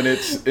 No, and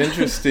it's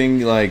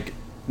interesting, like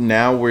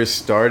now we're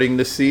starting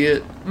to see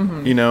it.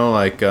 You know,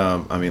 like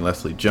I mean,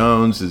 Leslie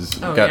Jones has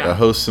got to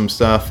host some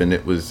stuff, and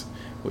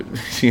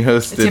she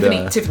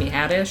hosted Tiffany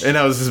Haddish. And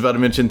I was just about to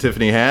mention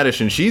Tiffany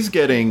Haddish, and she's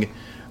getting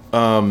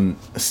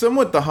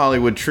somewhat the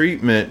Hollywood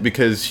treatment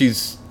because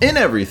she's in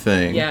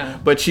everything. Yeah.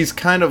 But she's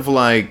kind of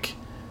like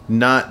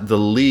not the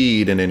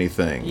lead in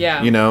anything.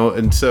 Yeah. You know,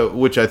 and so,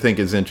 which I think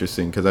is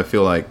interesting, because I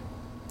feel like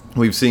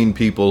we've seen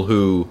people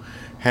who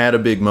had a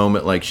big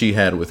moment like she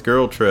had with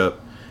Girl Trip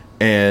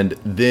and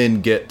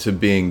then get to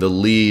being the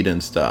lead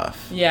and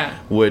stuff. Yeah.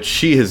 Which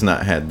she has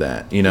not had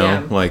that, you know?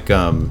 Yeah. Like,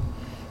 I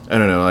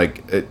don't know,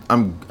 like,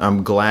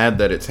 I'm glad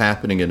that it's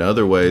happening in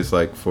other ways,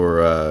 like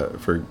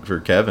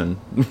for Kevin.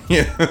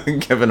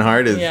 Kevin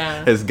Hart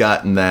has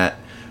gotten that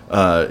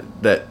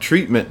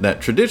treatment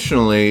that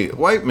traditionally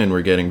white men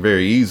were getting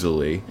very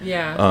easily.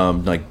 Yeah.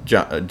 Like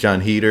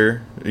John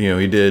Heder, you know,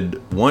 he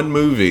did one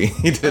movie.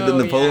 He did the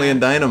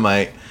Napoleon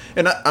Dynamite.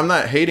 And I'm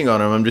not hating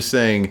on him. I'm just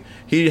saying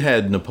he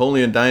had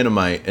Napoleon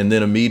Dynamite, and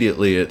then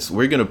immediately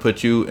we're going to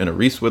put you in a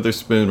Reese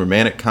Witherspoon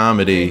romantic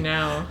comedy,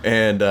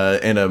 and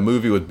a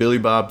movie with Billy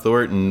Bob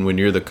Thornton when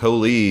you're the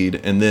co-lead,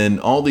 and then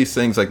all these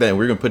things like that. And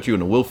we're going to put you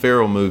in a Will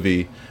Ferrell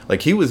movie.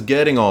 Like, he was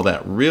getting all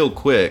that real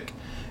quick,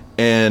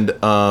 and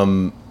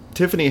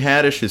Tiffany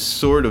Haddish is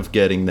sort of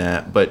getting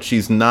that, but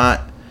she's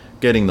not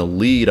getting the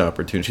lead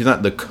opportunity. She's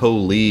not the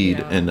co-lead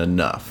in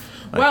enough.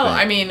 Well,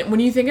 I mean, when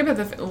you think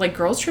about like,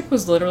 Girls Trip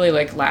was literally,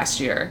 like, last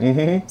year.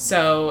 Mm-hmm.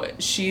 So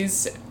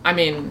she's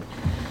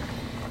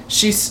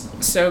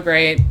so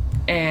great.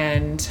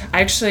 And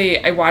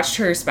I watched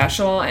her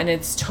special, and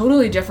it's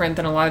totally different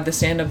than a lot of the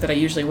stand-up that I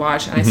usually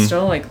watch. And I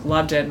still, like,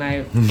 loved it, and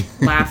I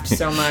laughed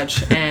so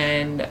much.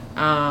 And,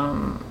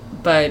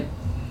 but,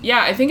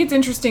 yeah, I think it's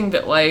interesting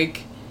that,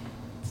 like,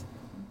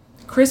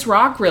 Chris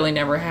Rock really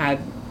never had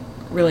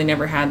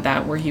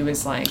that, where he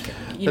was, like...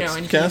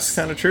 That's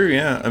kind of true,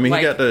 yeah. I mean,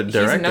 like, he got to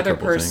direct he's another a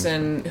couple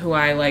person things. Who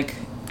I, like,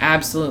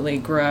 absolutely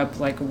grew up,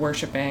 like,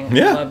 worshiping.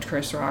 I loved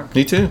Chris Rock.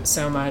 Me too.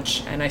 So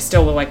much. And I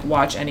still will, like,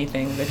 watch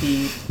anything that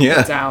he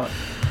puts out.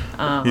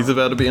 He's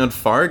about to be on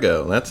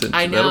Fargo. That's it.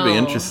 I know. That'll be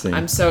interesting.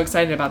 I'm so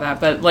excited about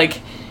that. But,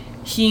 like,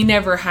 he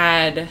never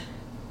had...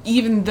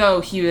 Even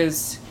though he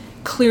was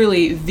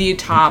clearly the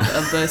top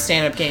of the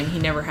stand-up game, he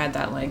never had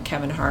that, like,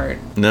 Kevin Hart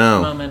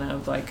moment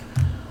of, like...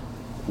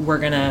 we're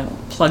gonna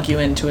plug you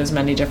into as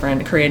many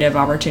different creative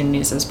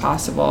opportunities as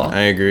possible.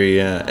 I agree,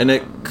 yeah. And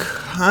it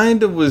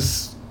kind of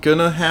was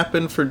gonna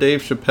happen for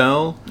Dave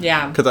Chappelle.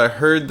 Yeah. Because I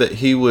heard that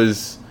he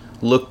was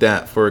looked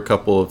at for a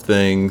couple of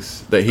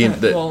things that he...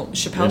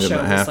 Chappelle's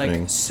show was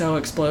like so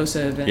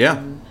explosive.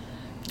 And,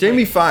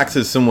 Jamie Foxx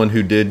is someone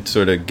who did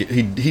sort of...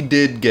 He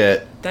did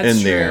get in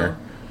true. there.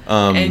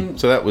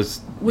 So that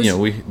was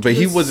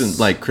he wasn't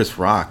like Chris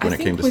Rock when it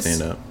came to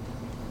stand-up.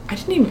 I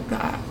didn't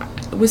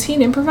even... was he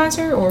an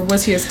improviser or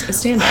was he a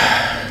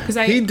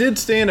stand-up? He did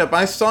stand-up.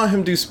 I saw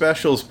him do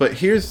specials, but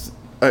here's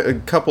a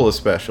couple of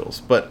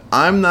specials. But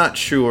I'm not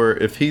sure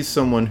if he's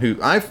someone who...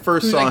 I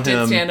first saw him...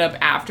 did stand-up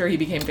after he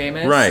became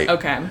famous? Right.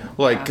 Okay.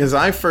 Because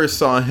I first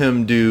saw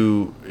him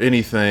do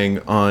anything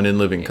on In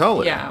Living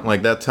Color. Yeah.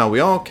 Like, that's how we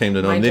all came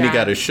to know him. Then he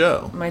got his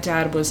show. My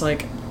dad was,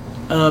 like,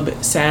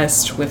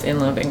 obsessed with In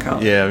Living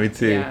Color. Yeah, me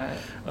too.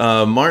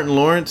 Yeah. Martin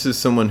Lawrence is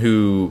someone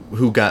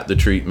who got the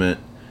treatment,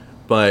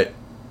 but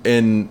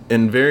in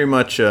very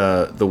much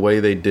the way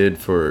they did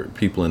for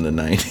people in the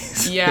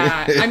 90s.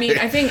 Yeah, I mean,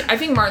 I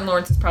think Martin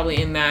Lawrence is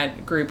probably in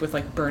that group with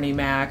like Bernie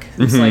Mac,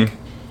 who's like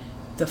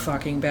the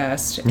fucking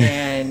best,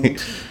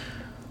 and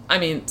I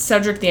mean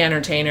Cedric the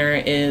Entertainer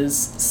is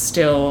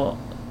still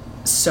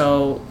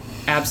so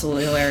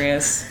absolutely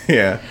hilarious.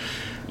 Yeah.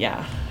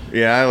 Yeah.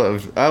 Yeah,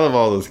 I love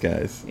all those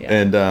guys.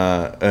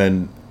 Yeah.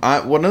 And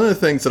one of the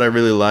things that I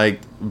really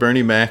liked,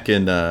 Bernie Mac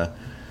in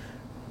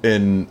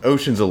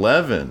Ocean's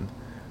 11.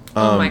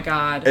 Oh my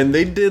God. And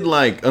they did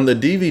like on the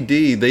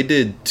DVD, they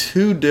did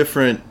 2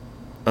 different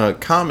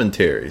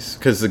commentaries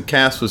because the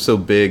cast was so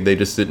big, they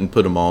just didn't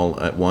put them all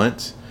at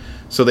once.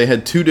 So they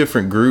had 2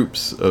 different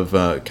groups of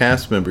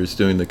cast members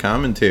doing the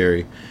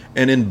commentary,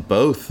 and in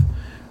both,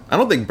 I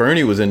don't think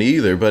Bernie was in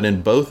either, but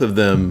in both of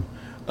them,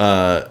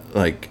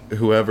 like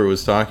whoever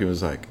was talking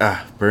was like,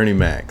 Bernie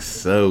Mac,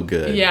 so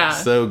good,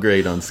 so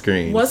great on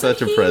screen,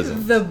 such a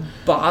presence. The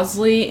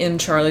Bosley in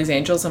Charlie's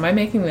Angels? Am I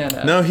making that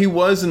up? No, he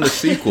was in the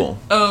sequel.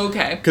 Oh,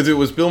 okay. Because it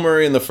was Bill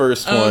Murray in the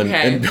first one,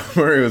 and Bill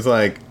Murray was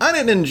like, I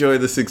didn't enjoy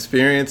this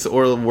experience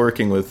or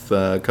working with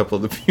a couple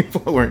of the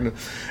people I worked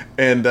with.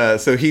 And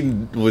so he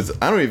was,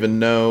 I don't even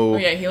know. Oh,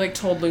 yeah, he like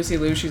told Lucy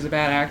Liu she's a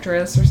bad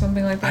actress or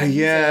something like that.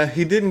 Yeah,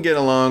 he didn't get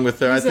along with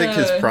her. I think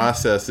his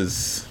process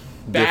is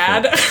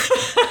bad.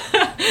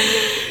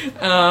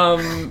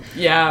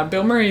 Yeah,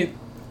 Bill Murray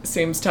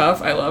seems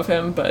tough. I love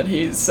him, but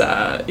he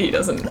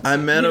doesn't. I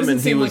met him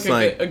and he was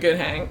like a good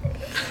hang.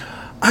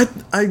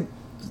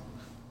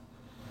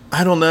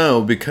 I don't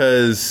know,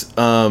 because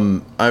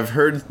I've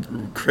heard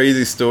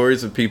crazy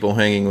stories of people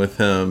hanging with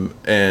him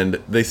and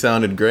they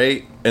sounded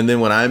great, and then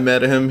when I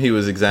met him, he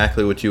was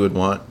exactly what you would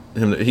want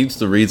him to. He's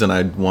the reason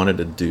I wanted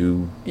to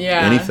do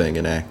anything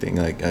in acting.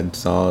 Like, I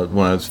saw it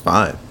when I was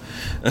 5.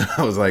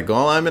 I was like,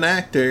 well, I'm an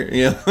actor.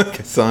 Like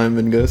I saw him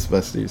in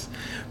Ghostbusters.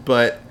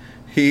 But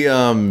he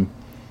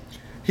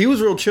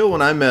was real chill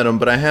when I met him,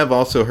 but I have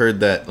also heard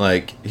that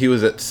like he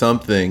was at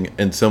something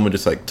and someone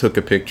just like took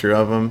a picture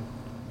of him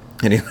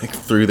and he like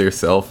threw their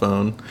cell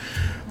phone.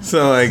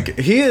 So like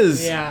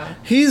he's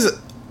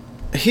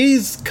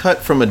cut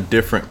from a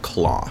different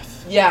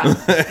cloth. Yeah.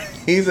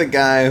 He's a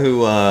guy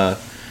who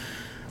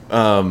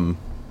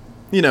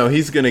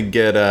he's gonna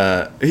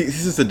get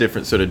he's just a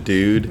different sort of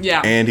dude.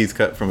 Yeah. And he's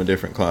cut from a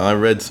different cloth. I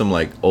read some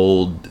like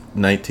old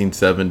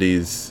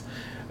 1970s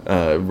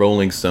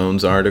Rolling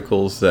Stones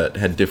articles that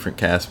had different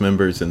cast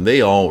members, and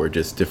they all were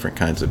just different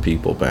kinds of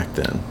people back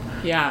then.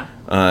 Yeah.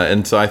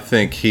 And so I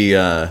think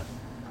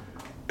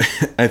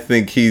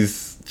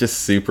he's just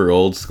super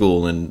old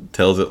school and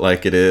tells it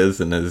like it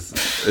is, and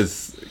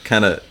is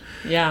kind of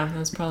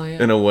that's probably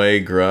it. In a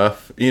way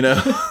gruff,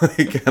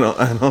 like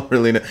I don't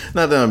really know.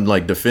 Not that I'm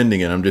like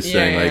defending it. I'm just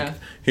saying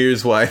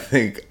here's why I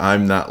think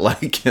I'm not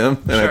like him,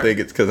 and I think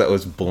it's because I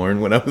was born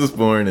when I was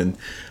born, and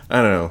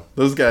I don't know.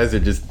 Those guys are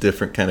just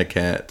different kind of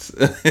cats.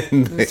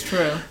 That's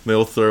true.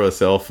 They'll throw a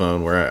cell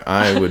phone where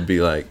I would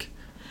be like,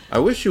 I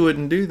wish you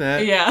wouldn't do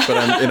that. Yeah. But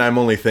I'm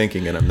only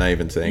thinking it. I'm not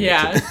even saying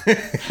it.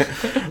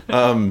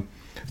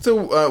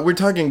 So we're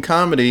talking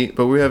comedy,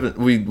 but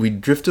we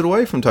drifted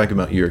away from talking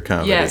about your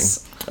comedy.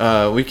 Yes.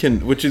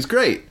 Which is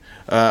great.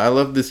 I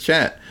love this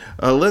chat.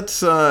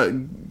 Let's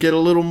get a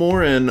little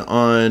more in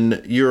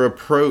on your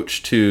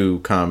approach to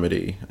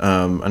comedy.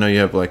 I know you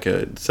have like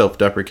a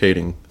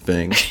self-deprecating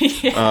thing,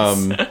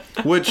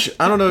 which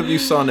I don't know if you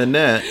saw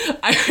Nanette.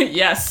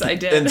 Yes, I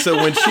did. And so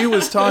when she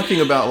was talking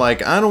about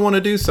like, I don't want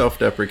to do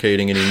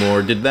self-deprecating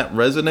anymore, did that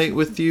resonate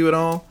with you at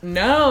all?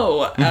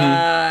 No,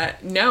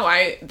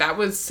 no. That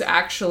was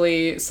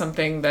actually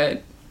something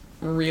that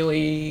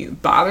really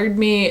bothered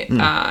me,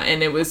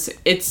 and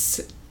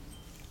it's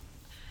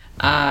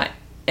an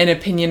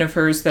opinion of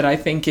hers that I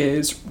think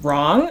is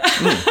wrong.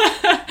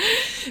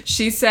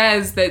 She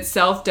says that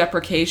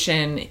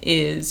self-deprecation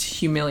is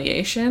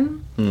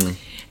humiliation,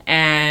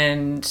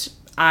 and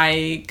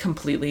I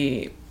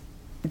completely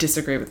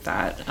disagree with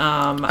that.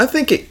 I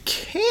think it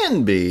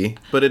can be,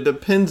 but it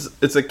depends.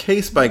 It's a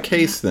case by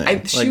case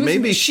thing. She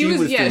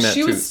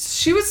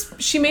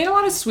made a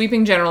lot of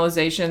sweeping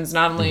generalizations,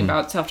 not only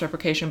about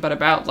self-deprecation, but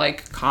about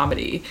like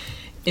comedy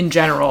in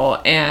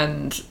general.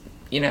 And,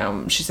 you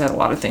know, she said a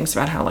lot of things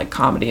about how like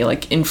comedy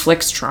like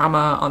inflicts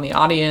trauma on the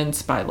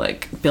audience by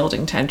like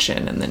building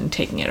tension and then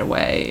taking it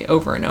away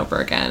over and over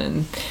again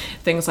and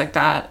things like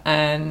that.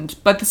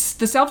 But the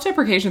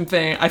self-deprecation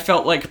thing I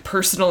felt like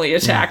personally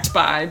attacked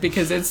by,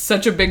 because it's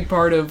such a big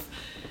part of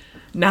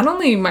not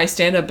only my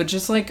stand-up but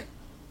just like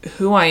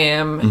who I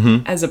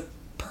am as a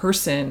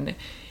person.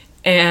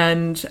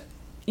 And,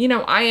 you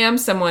know, I am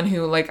someone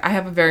who like I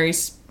have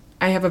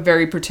a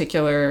very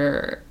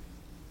particular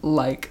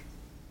like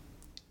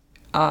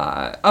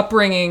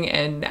upbringing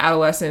and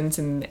adolescence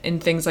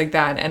and things like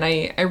that. And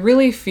I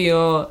really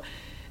feel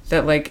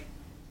that like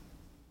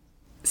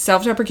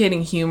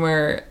self-deprecating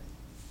humor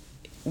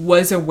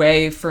was a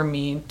way for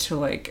me to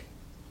like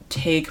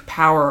take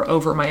power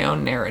over my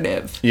own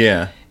narrative.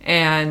 Yeah.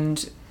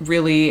 And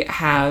really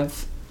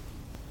have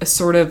a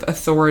sort of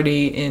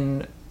authority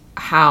in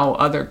how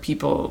other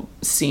people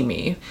see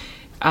me.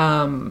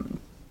 And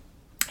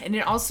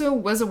it also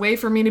was a way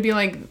for me to be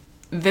like,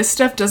 this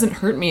stuff doesn't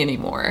hurt me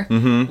anymore.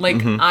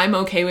 I'm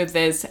okay with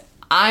this.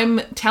 I'm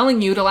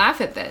telling you to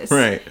laugh at this.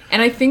 Right.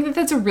 And I think that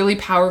that's a really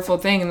powerful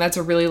thing, and that's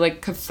a really like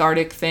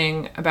cathartic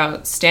thing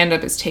about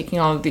stand-up, is taking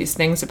all of these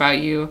things about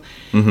you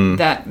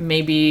that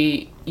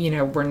maybe, you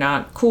know, were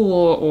not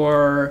cool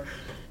or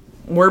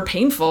were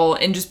painful,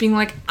 and just being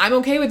like, I'm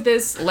okay with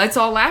this. Let's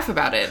all laugh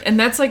about it. And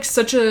that's like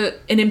such an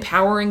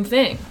empowering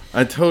thing.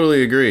 I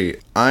totally agree.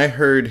 I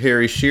heard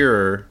Harry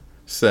Shearer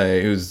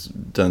say, who's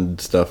done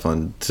stuff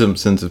on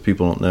Simpsons, if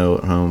people don't know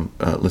at home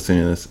listening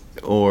to this,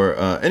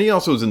 and he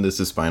also was in This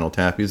Is Spinal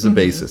Tap. He's the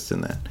bassist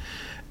in that.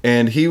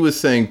 And he was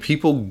saying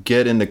people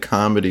get into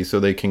comedy so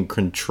they can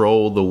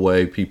control the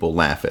way people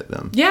laugh at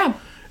them. Yeah.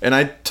 And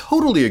I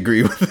totally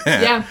agree with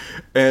that. Yeah.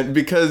 And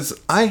because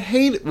I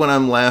hate when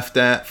I'm laughed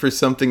at for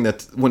something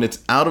when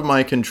it's out of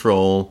my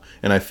control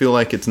and I feel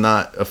like it's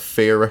not a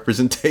fair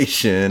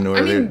representation,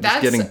 or they're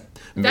just getting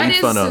made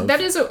fun of. That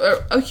is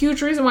a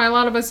huge reason why a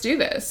lot of us do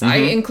this. I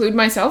include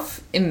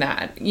myself in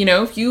that. You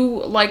know, if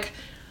you like,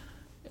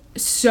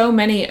 so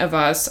many of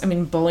us, I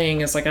mean, bullying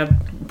is like a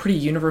pretty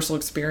universal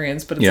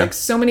experience, but it's like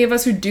so many of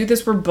us who do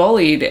this were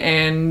bullied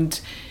and,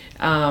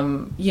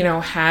 you know,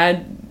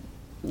 had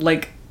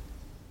like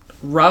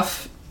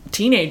rough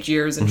teenage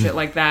years and shit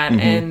like that.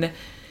 And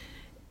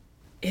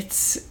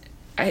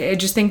I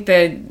just think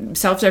that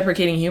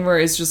self-deprecating humor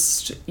is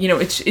just, you know,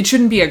 it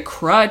shouldn't be a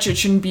crutch. It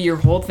shouldn't be your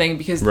whole thing,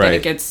 because then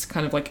it gets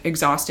kind of like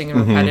exhausting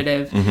and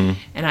repetitive.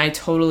 And I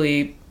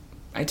totally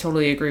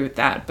agree with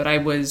that. But I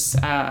was,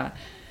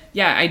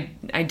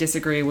 I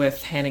disagree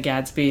with Hannah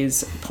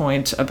Gadsby's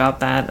point about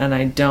that. And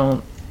I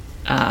don't,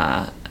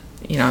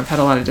 you know, I've had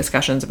a lot of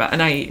discussions about,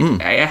 and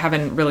I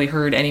haven't really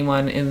heard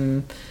anyone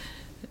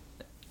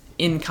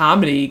in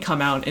comedy come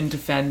out and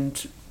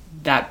defend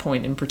that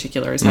point in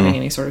particular as having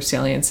any sort of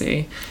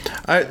saliency.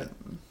 I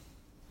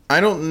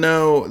don't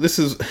know.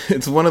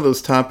 It's one of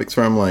those topics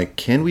where I'm like,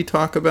 can we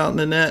talk about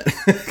Nanette?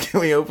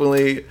 Can we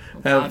openly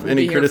have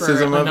any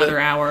criticism of it? Another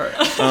hour.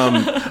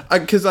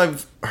 Because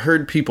I've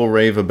heard people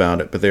rave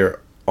about it, but they're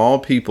all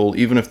people,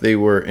 even if they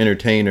were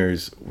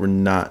entertainers, were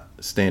not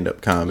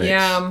stand-up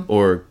comics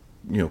or,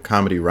 you know,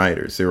 comedy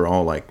writers. They were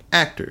all like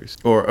actors.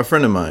 Or a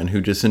friend of mine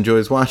who just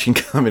enjoys watching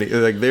comedy.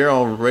 Like, they're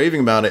all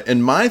raving about it.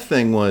 And my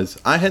thing was,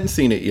 I hadn't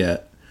seen it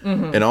yet.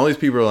 And all these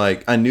people are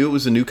like, I knew it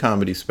was a new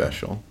comedy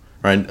special.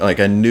 Right? Like,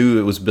 I knew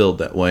it was billed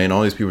that way. And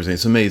all these people were saying,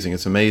 it's amazing,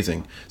 it's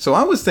amazing. So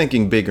I was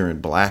thinking bigger and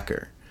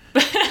blacker.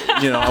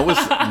 You know,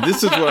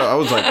 this is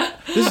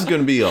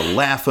going to be a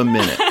laugh a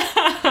minute.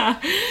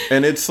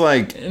 And it's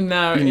like,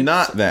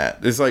 not that.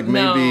 It's like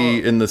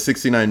maybe in the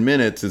 69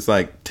 minutes, it's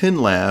like 10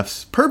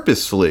 laughs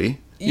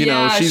purposefully. You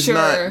know, she's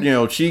not, you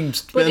know, she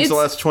spends the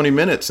last 20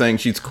 minutes saying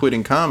she's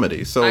quitting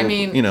comedy. So, I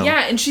mean, you know.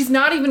 Yeah, and she's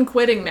not even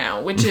quitting now,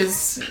 which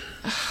is,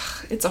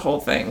 it's a whole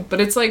thing.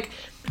 But it's like,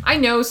 I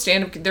know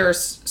there are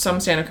some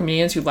stand-up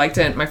comedians who liked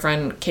it. My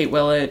friend Kate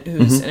Willett,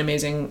 who's an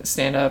amazing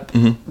stand-up,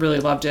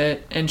 really loved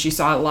it. And she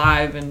saw it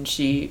live, and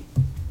she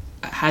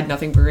had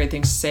nothing but great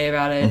things to say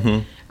about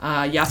it.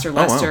 Yasser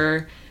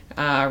Lester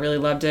really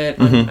loved it.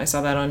 I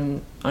saw that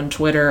on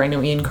Twitter. I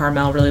know Ian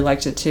Carmel really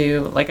liked it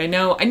too. Like, I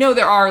know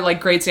there are like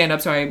great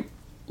stand-ups who I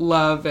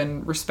love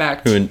and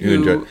respect who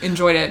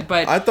enjoyed it,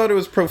 but I thought it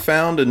was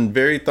profound and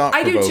very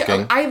thought-provoking. I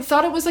do too. I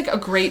thought it was like a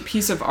great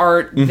piece of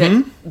art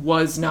that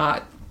was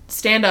not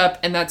stand-up,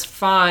 and that's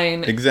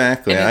fine.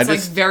 Exactly. And it's like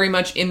very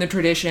much in the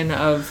tradition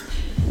of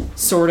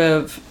sort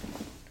of.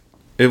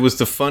 It was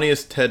the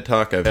funniest TED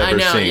Talk I've ever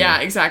seen.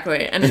 Yeah,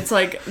 exactly. And it's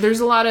like, there's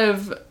a lot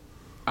of,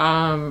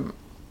 I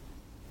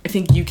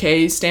think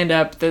UK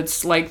stand-up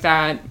that's like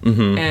that,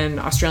 and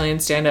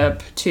Australian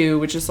stand-up too,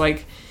 which is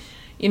like,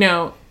 you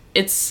know,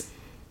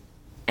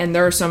 and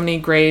there are so many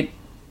great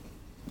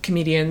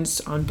comedians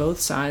on both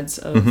sides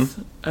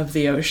of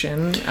the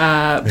ocean,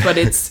 but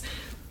it's,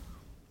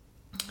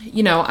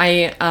 you know,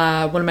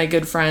 one of my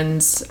good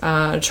friends,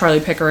 Charlie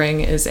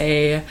Pickering, is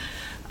an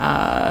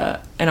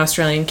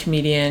Australian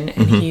comedian,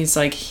 and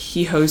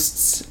he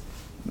hosts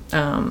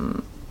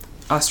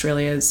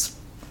Australia's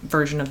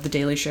version of The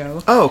Daily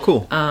Show. Oh,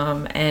 cool.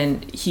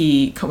 And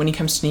when he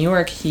comes to New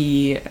York,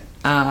 he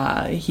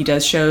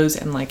does shows,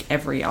 and like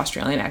every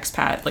Australian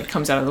expat like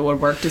comes out of the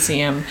woodwork to see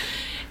him.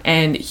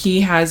 And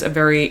he has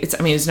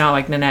it's not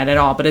like Nanette at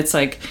all, but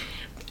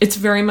it's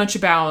very much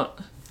about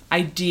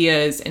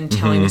ideas and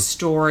telling a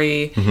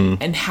story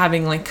and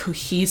having like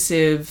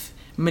cohesive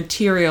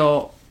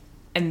material.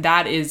 And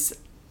I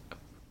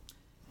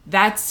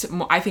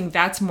think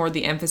that's more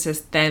the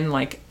emphasis than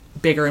like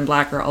Bigger and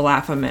Blacker, a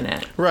laugh a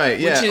minute. Right,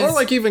 yeah. Or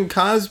like even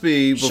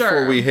Cosby,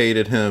 before we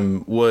hated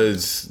him,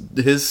 was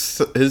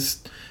his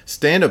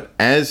stand-up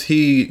as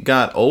he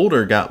got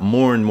older got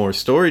more and more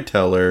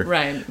storyteller,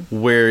 right,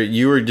 where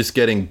you were just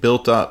getting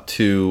built up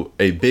to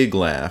a big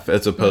laugh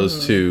as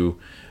opposed to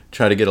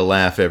try to get a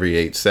laugh every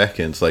 8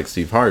 seconds like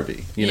Steve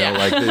Harvey, you know,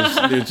 like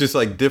there's just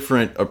like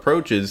different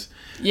approaches,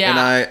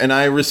 and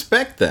I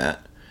respect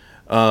that.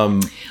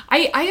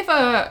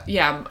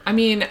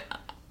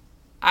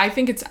 I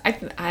think it's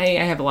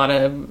I have a lot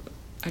of,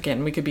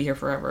 again, we could be here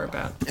forever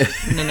about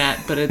Nanette,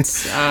 but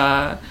it's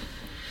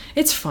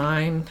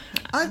fine.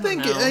 I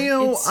think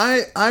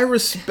I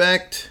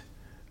respect it.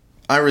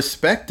 I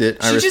respect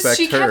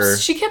her.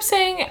 She kept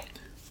saying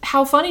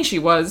how funny she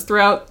was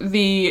throughout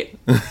the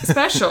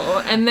special,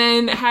 and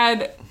then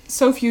had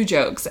so few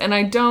jokes. And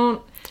I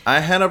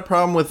had a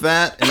problem with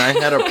that, and I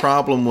had a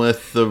problem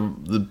with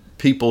the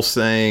people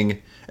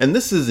saying. And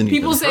this isn't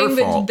people even her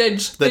fault,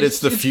 that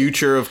it's the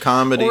future of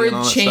comedy or and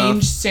all that stuff. Or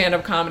change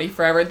stand-up comedy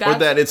forever. Or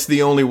that it's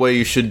the only way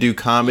you should do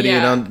comedy.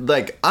 Yeah. And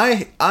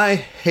I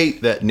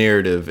hate that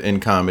narrative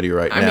in comedy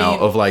right now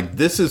of like,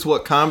 this is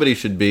what comedy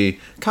should be.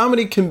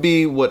 Comedy can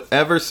be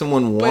whatever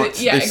someone wants.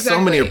 There's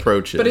so many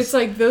approaches. But it's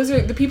like, those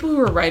are the people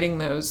who are writing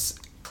those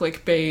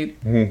clickbait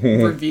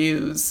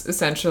reviews,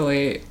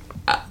 essentially.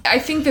 I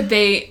think that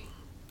a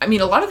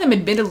lot of them,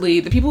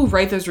 admittedly, the people who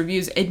write those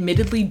reviews,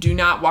 admittedly, do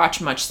not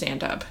watch much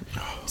stand-up.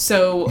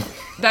 So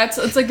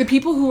it's like the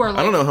people who are like...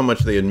 I don't know how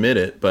much they admit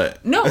it,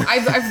 but... No,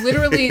 I've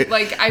literally,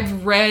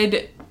 I've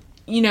read,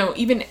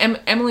 even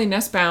Emily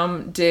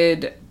Nussbaum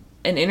did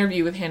an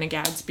interview with Hannah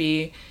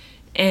Gadsby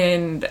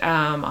and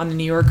on the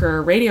New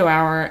Yorker Radio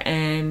Hour,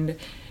 and,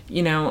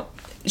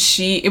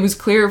 it was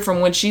clear from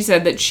what she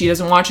said that she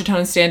doesn't watch a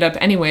ton of stand-up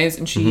anyways,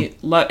 and she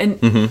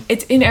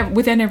it's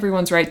within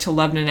everyone's right to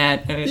love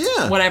Nanette, and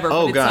it's whatever.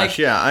 Oh, but gosh,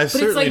 I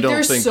certainly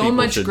don't think there's so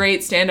much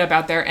great stand-up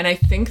out there, and I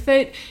think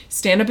that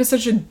stand-up is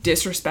such a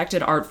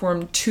disrespected art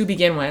form to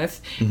begin with,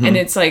 and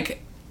it's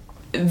like,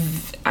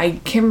 I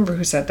can't remember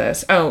who said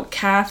this. Oh,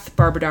 Kath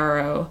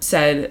Barbadaro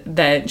said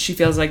that she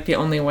feels like the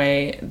only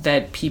way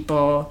that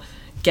people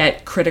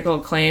get critical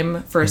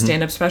acclaim for a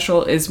stand-up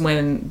special is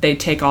when they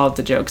take all of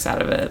the jokes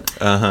out of it.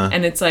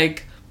 And it's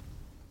like,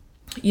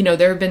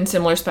 there have been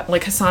similar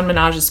like Hassan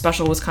Minaj's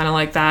special was kind of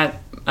like that.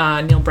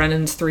 Neil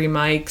Brennan's 3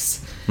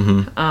 Mics.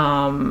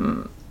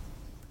 I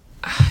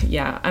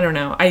don't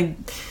know.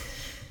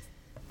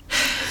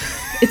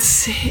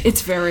 It's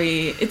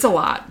a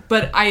lot,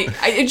 but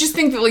I just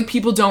think that like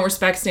people don't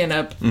respect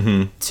stand-up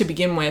to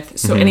begin with.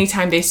 So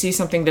anytime they see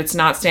something that's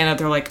not stand-up,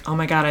 they're like, oh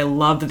my God, I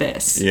love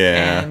this.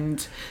 Yeah.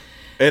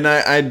 And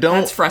I don't...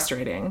 That's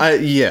frustrating.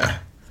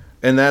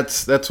 And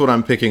that's what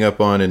I'm picking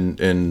up on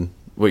in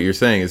what you're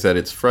saying, is that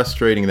it's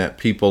frustrating that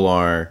people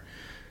are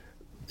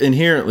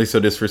inherently so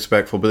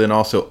disrespectful, but then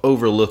also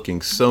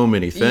overlooking so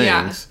many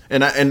things. Yeah.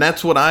 And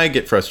that's what I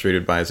get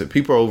frustrated by, is that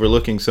people are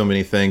overlooking so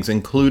many things,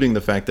 including the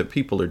fact that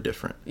people are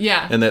different.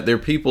 Yeah. And that there are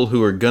people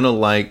who are going to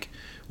like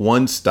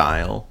one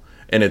style,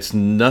 and it's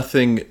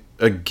nothing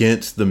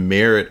against the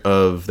merit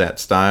of that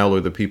style or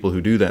the people who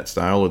do that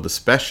style or the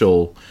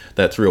special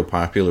that's real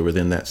popular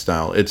within that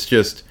style. It's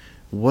just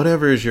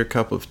whatever is your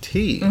cup of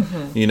tea.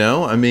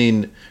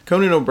 Conan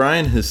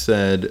O'Brien has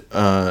said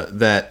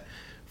that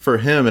for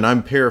him, and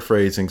I'm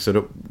paraphrasing,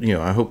 so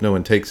I hope no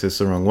one takes this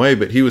the wrong way,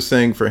 but he was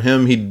saying for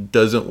him, he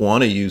doesn't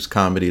want to use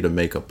comedy to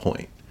make a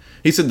point.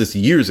 He said this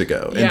years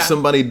ago, and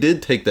somebody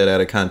did take that out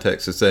of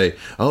context to say,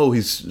 oh,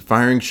 he's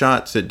firing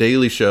shots at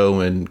Daily Show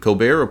and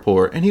Colbert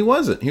Report, and he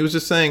wasn't. He was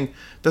just saying,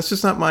 that's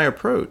just not my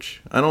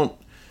approach. I don't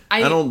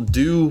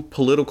do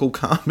political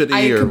comedy or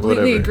whatever. I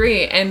completely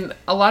agree, and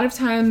a lot of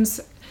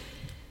times,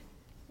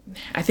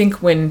 I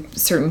think when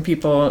certain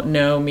people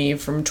know me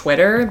from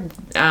Twitter,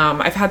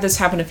 I've had this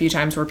happen a few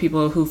times where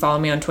people who follow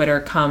me on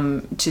Twitter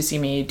come to see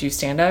me do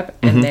stand-up,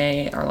 and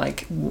they are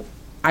like,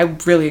 I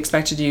really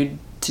expected you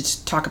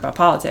to talk about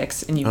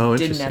politics, and you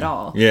didn't at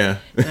all. Yeah.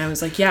 And I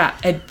was like,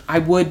 I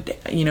would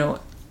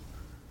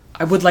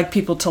like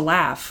people to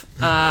laugh.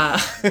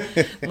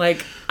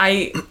 Like,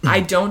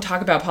 I don't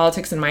talk about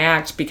politics in my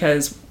act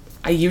because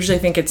I usually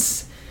think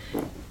it's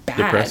bad.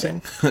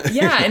 Depressing.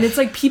 Yeah, and it's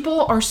like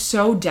people are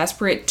so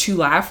desperate to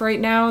laugh right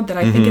now that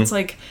I think it's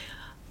like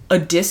a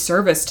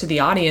disservice to the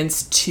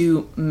audience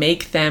to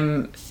make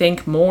them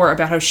think more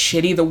about how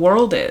shitty the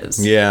world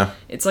is. Yeah.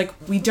 It's like,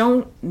 we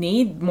don't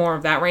need more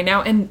of that right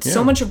now. And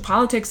so much of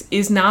politics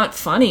is not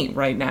funny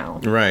right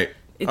now. Right.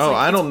 It's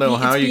I don't know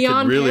how you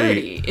could really...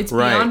 Parody. It's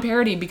beyond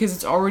parody because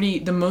it's already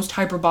the most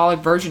hyperbolic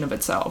version of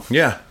itself.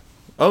 Yeah.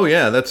 Oh,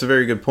 yeah, that's a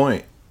very good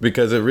point.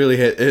 Because it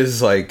really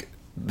is like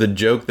the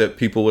joke that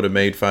people would have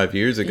made 5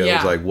 years ago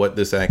is like what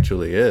this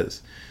actually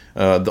is.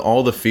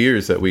 All the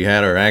fears that we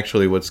had are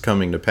actually what's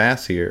coming to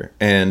pass here.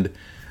 And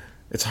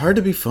it's hard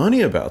to be funny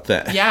about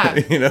that. Yeah.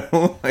 You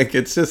know, like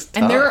it's just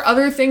tough. And there are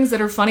other things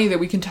that are funny that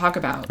we can talk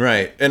about.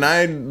 Right.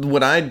 And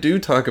when I do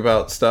talk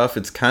about stuff,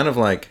 it's kind of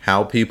like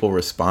how people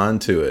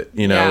respond to it.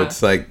 You know,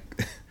 it's like,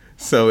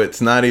 so it's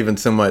not even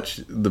so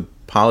much the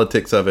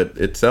politics of it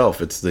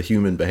itself. It's the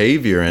human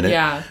behavior in it.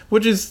 Yeah.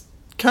 Which is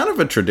kind of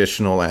a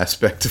traditional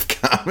aspect of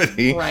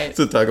comedy. Right.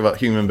 To talk about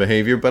human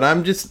behavior. But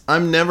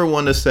I'm never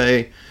one to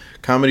say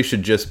comedy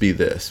should just be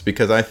this.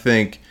 Because I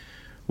think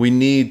we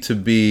need to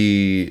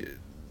be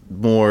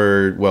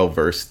more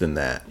well-versed than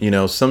that. You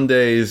know, some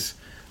days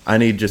I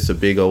need just a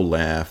big old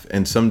laugh,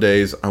 and some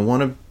days I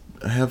want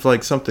to have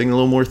like something a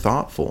little more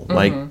thoughtful.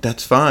 Like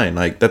that's fine.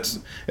 Like that's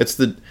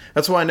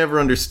why I never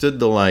understood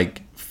the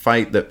like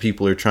fight that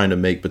people are trying to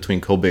make between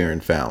Colbert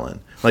and Fallon.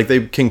 Like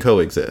they can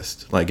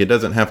coexist. Like it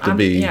doesn't have to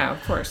be. Yeah,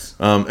 of course.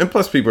 And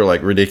plus people are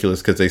like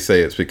ridiculous because they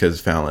say it's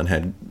because Fallon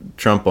had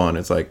Trump on.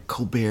 It's like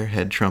Colbert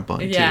had Trump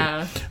on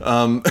too.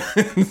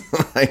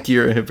 Like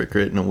you're a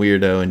hypocrite and a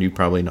weirdo, and you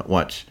probably not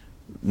watch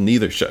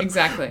neither show.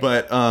 Exactly.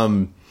 But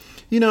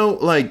you know,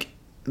 like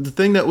the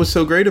thing that was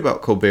so great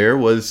about Colbert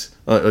was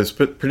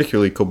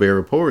particularly Colbert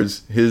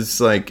Report's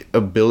his like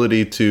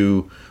ability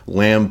to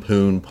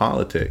lampoon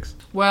politics.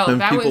 Well,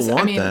 and that was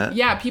that.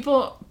 Yeah,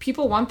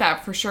 people want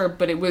that for sure,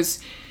 but it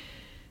was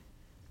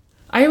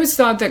I always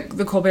thought that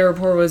the Colbert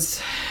Report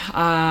was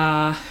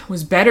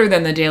better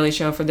than the Daily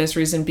Show for this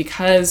reason,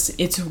 because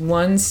it's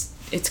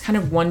kind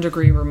of 1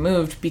 degree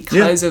removed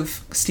because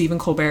of Stephen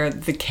Colbert,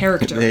 the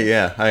character.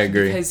 Yeah, I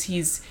agree. Because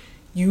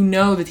you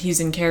know that he's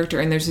in character,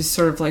 and there's this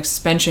sort of like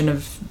suspension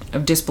of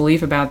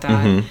disbelief about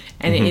that,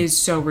 and it is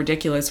so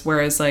ridiculous.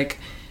 Whereas like,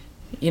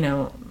 you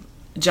know,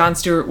 Jon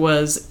Stewart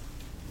was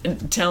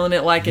telling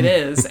it like it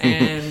is,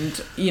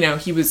 and you know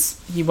he was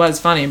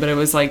funny, but it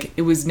was like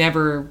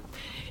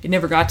it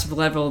never got to the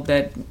level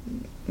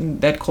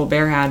that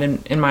Colbert had,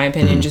 in my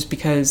opinion, just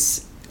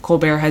because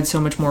Colbert had so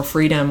much more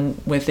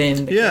freedom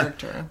within the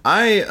character.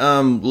 I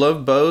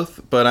love both,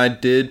 but I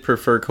did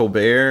prefer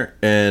Colbert.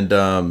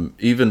 And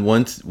even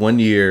one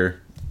year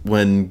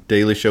when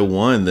Daily Show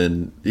won,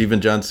 then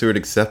even Jon Stewart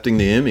accepting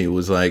the Emmy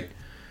was like,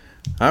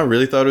 I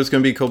really thought it was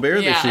going to be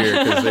Colbert this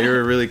year because they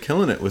were really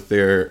killing it with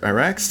their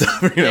Iraq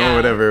stuff,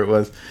 whatever it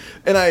was.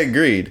 And I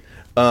agreed.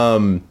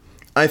 I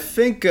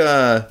think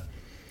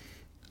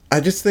I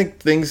just think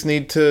things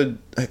need to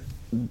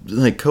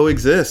like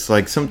coexist.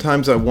 Like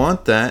sometimes I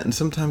want that, and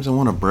sometimes I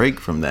want a break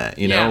from that.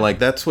 You know, like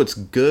that's what's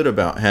good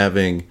about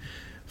having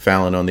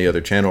Fallon on the other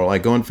channel, or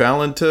like going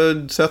Fallon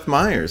to Seth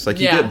Meyers. Like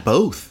you get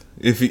both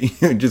if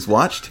you just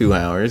watch 2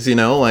 hours. You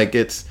know, like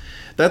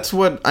that's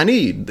what I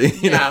need.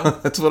 You know,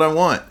 that's what I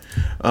want.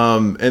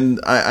 And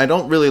I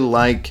don't really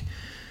like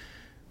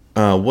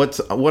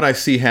what I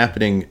see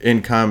happening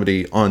in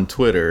comedy on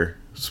Twitter.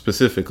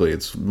 Specifically,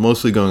 it's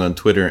mostly going on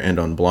Twitter and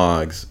on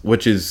blogs,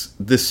 which is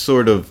this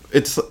sort of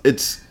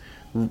it's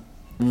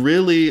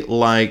really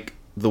like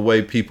the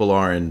way people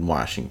are in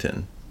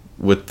Washington,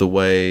 with the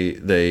way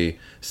they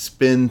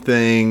spin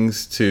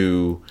things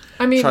to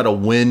try to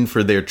win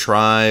for their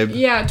tribe.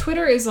 Yeah,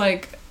 Twitter is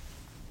like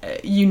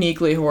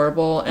uniquely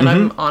horrible, and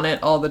I'm on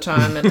it all the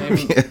time, and I'm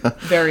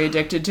very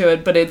addicted to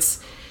it, but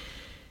it's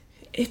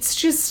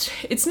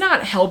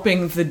not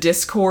helping the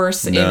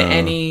discourse in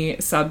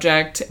any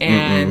subject,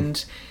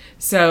 and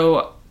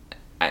so,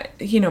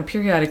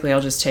 periodically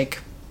I'll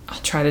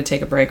try to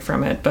take a break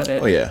from it, but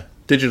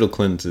digital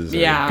cleanses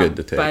are good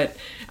to take. But,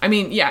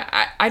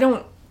 I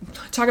don't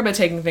talk about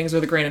taking things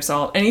with a grain of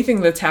salt.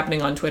 Anything that's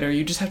happening on Twitter,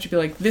 you just have to be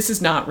like, this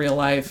is not real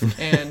life,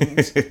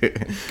 and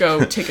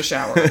go take a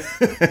shower.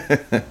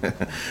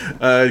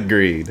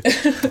 Agreed.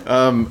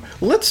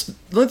 Let's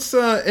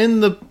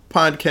end the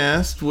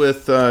podcast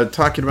with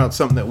talking about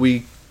something that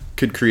we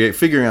could create,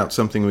 figuring out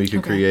something we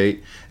could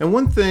create. And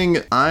one thing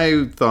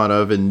I thought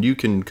of, and you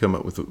can come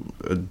up with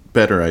a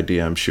better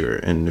idea, I'm sure,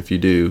 and if you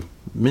do,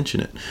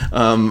 mention it.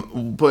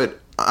 But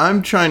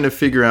I'm trying to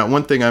figure out,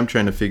 one thing I'm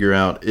trying to figure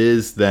out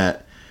is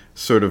that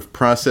sort of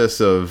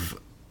process of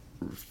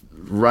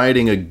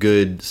writing a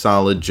good,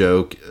 solid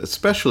joke,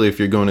 especially if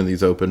you're going to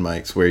these open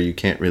mics where you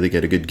can't really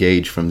get a good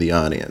gauge from the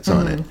audience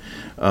on it.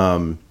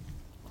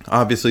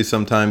 Obviously,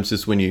 sometimes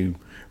it's when you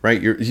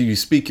you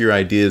speak your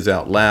ideas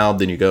out loud,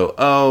 then you go,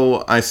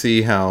 oh, I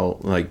see how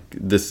like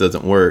this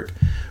doesn't work.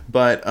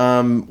 But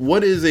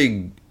what is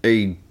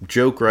a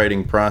joke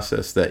writing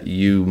process that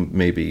you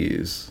maybe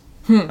use?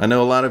 I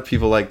know a lot of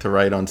people like to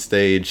write on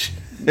stage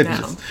and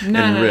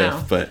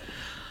riff, but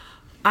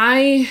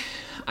I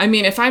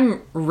mean, if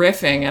I'm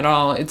riffing at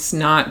all, it's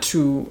not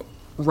to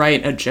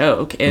write a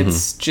joke.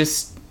 It's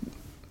just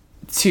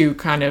to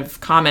kind of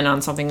comment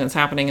on something that's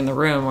happening in the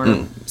room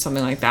or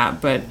something like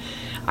that. But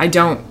I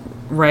don't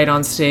write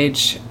on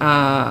stage.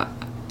 A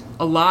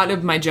lot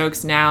of my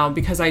jokes now,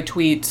 because I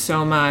tweet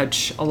so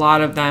much, a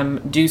lot of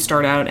them do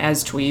start out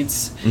as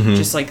tweets,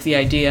 just like the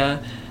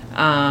idea.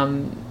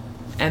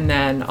 And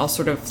then I'll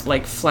sort of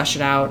like flesh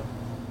it out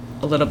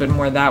a little bit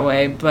more that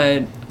way.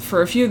 But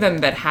for a few of them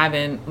that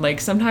haven't,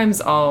 like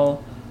sometimes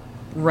I'll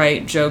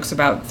write jokes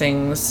about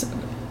things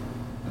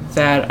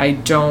that I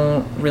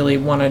don't really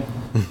want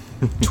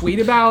to tweet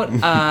about.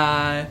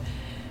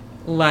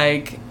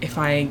 Like if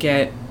I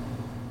get,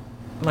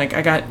 like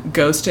I got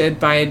ghosted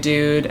by a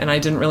dude and I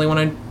didn't really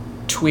want to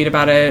tweet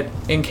about it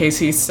in case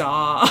he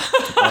saw.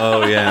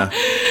 Oh yeah.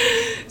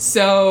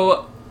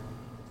 So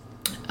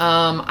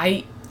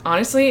I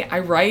honestly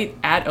write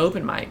at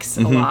open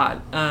mics a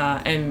lot,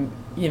 and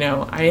you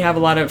know, I have a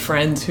lot of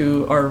friends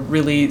who are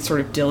really sort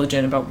of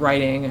diligent about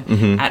writing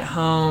at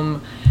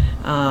home.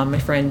 My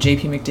friend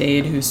JP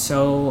McDade, who's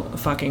so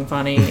fucking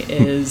funny,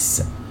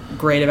 is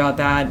great about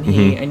that.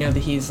 And I know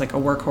that he's like a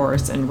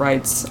workhorse and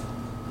writes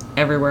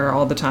everywhere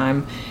all the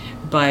time.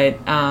 But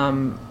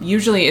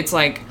usually it's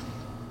like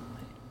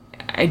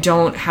I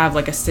don't have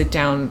like a sit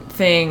down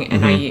thing,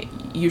 and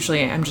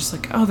I'm just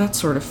like, oh, that's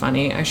sort of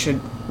funny, I should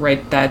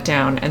write that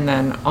down, and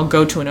then I'll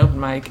go to an open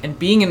mic, and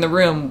being in the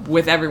room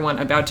with everyone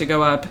about to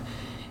go up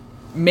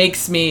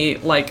makes me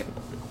like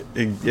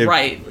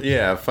right.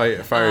 Yeah,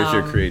 fires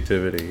your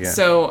creativity. Yeah.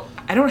 So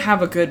I don't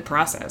have a good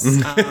process.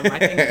 I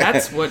think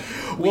that's what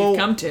we've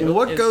come to.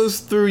 What goes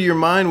through your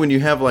mind when you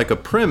have like a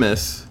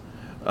premise,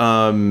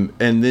 and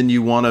then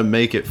you want to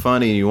make it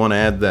funny, and you want to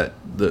add that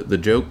the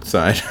joke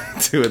side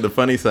to it, the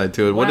funny side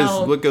to it?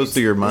 What goes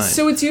through your mind?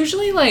 So it's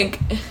usually like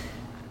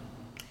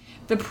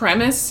the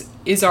premise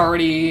is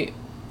already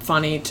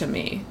funny to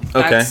me.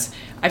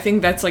 I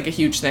think that's like a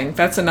huge thing.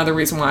 That's another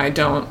reason why I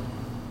don't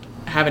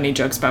have any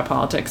jokes about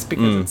politics,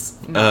 because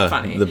it's not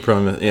funny. The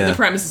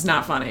premise is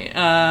not funny.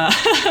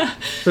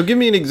 So give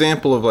me an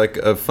example of like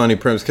a funny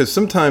premise, because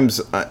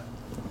sometimes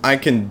I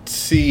can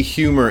see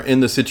humor in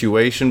the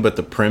situation, but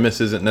the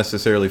premise isn't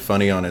necessarily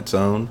funny on its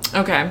own.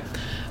 Okay.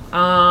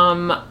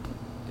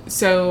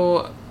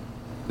 So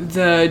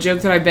the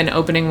joke that I've been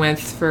opening with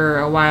for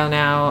a while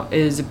now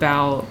is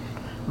about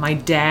my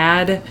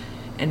dad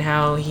and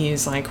how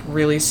he's like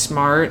really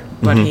smart,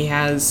 but he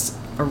has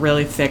a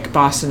really thick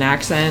Boston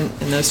accent,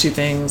 and those two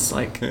things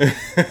like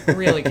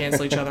really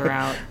cancel each other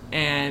out.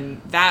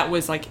 And that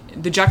was like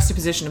the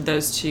juxtaposition of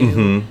those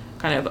two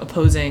kind of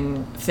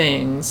opposing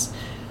things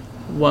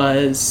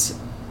was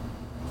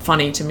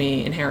funny to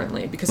me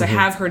inherently, because I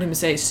have heard him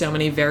say so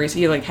many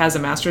he like has a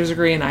master's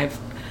degree, and I've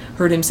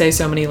heard him say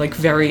so many like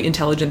very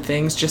intelligent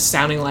things just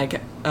sounding like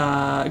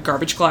a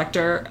garbage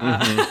collector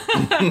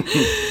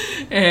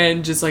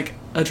and just like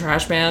a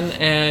trash man.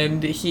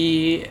 And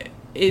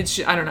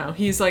I don't know,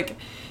 he's like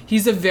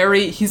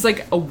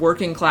a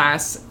working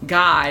class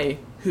guy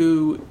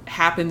who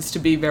happens to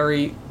be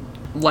very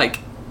like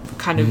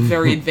kind of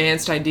very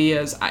advanced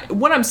ideas.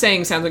 What I'm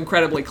saying sounds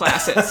incredibly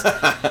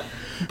classist,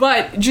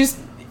 but just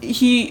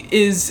he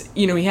is,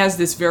 you know, he has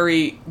this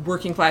very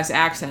working class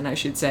accent, I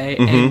should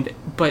say,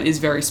 but is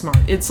very smart.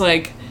 It's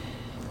like,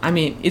 I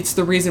mean, it's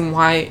the reason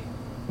why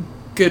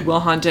Good Will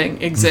Hunting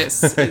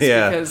exists. Is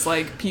because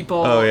like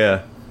people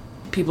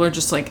are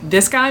just like,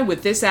 this guy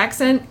with this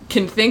accent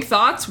can think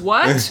thoughts,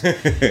 what?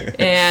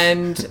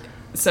 And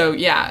so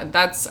yeah,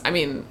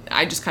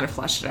 I just kind of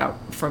fleshed it out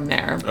from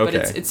there. But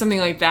it's something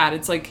like that.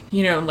 It's like,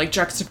 you know, like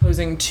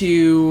juxtaposing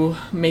two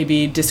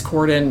maybe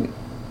discordant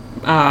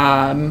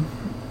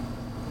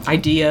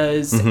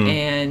ideas,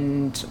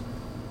 and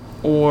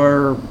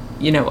or,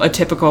 you know, a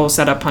typical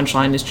setup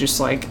punchline is just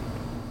like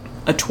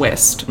a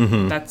twist.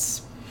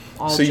 That's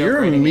all. So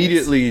you're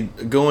immediately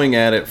going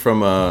at it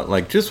from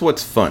like just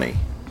what's funny.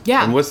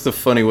 Yeah. And what's the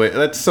funny way?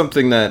 That's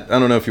something that, I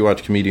don't know if you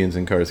watch Comedians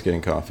in Cars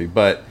Getting Coffee,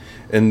 but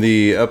in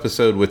the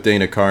episode with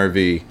Dana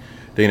Carvey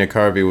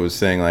was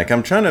saying like,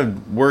 I'm trying to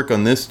work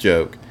on this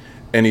joke.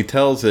 And he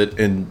tells it,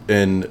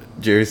 and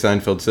Jerry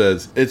Seinfeld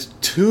says, it's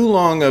too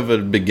long of a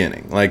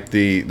beginning. Like,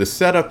 the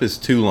setup is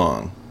too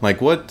long. Like,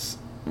 what's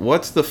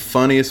the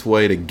funniest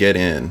way to get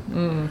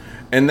in?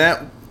 And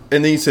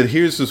then he said,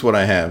 here's just what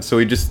I have. So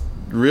he just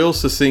real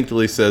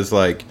succinctly says,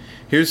 like,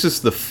 here's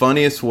just the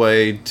funniest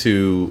way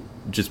to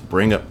just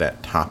bring up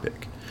that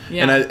topic.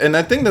 Yeah. And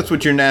I think that's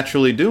what you're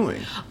naturally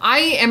doing. I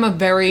am a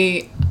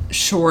very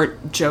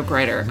short joke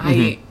writer.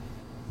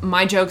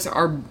 My jokes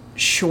are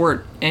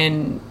short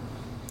and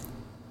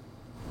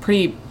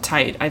pretty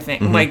tight, I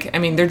think. Like, I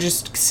mean, they're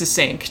just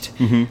succinct.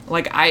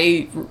 Like,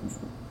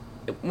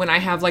 when I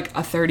have like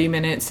a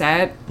 30-minute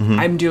set,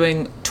 I'm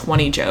doing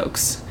 20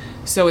 jokes.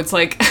 So it's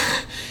like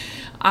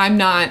I'm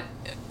not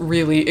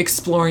really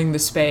exploring the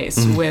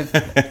space with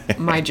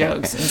my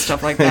jokes and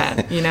stuff like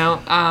that, you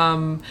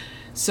know?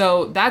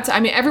 So that's, I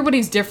mean,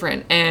 everybody's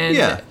different, and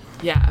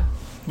yeah.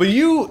 But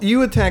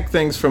you attack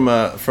things from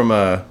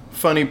a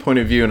funny point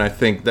of view, and I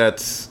think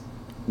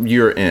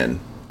you're in.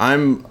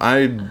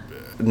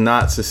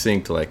 not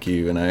succinct like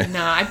you, and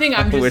I think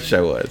I'm just, wish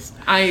I was.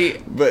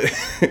 But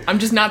I'm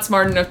just not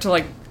smart enough to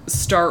like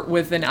start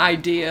with an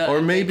idea.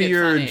 Or maybe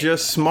you're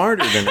just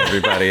smarter than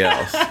everybody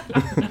else.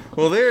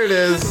 Well, there it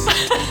is.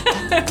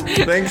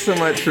 Thanks so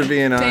much for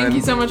being on. Thank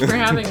you so much for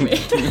having me.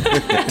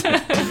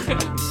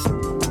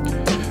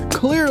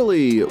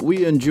 Clearly,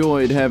 we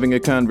enjoyed having a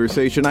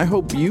conversation. I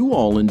hope you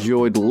all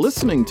enjoyed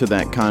listening to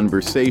that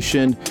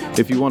conversation.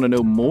 If you want to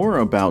know more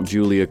about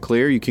Julia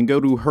Clare, you can go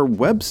to her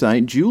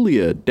website,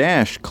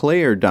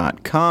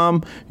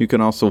 julia-clare.com. You can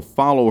also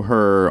follow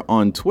her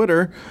on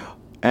Twitter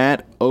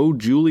at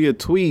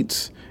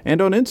 @OJuliaTweets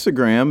and on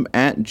Instagram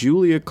at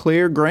Julia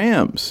Clare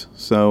Grams.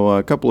 So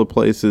a couple of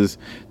places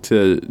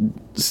to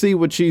see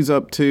what she's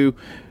up to.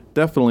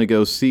 Definitely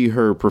go see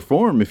her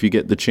perform if you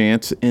get the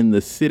chance in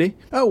the city.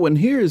 Oh, and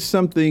here's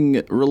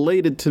something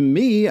related to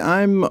me.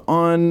 I'm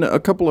on a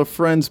couple of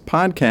friends'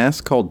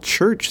 podcasts called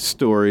Church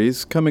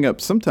Stories coming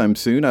up sometime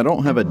soon. I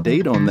don't have a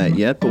date on that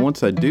yet, but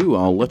once I do,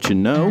 I'll let you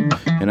know,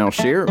 and I'll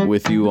share it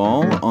with you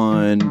all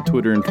on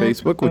Twitter and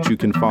Facebook, which you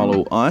can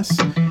follow us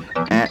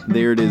at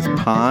There It Is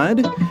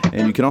Pod.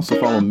 And you can also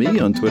follow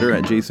me on Twitter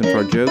at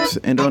JasonFarJokes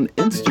and on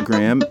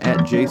Instagram at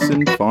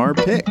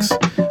JasonFarPics.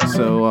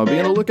 So be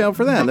on the lookout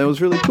for that. That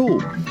was really cool.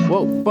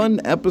 Well,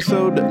 fun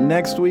episode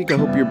next week. I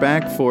hope you're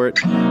back for it.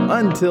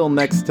 Until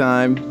next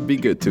time, be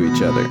good to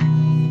each other.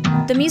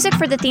 The music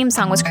for the theme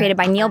song was created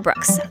by Neil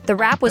Brooks. The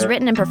rap was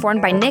written and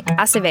performed by Nick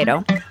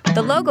Acevedo.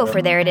 The logo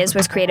for There It Is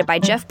was created by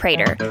Jeff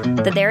Prater.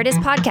 The There It Is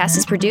podcast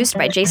is produced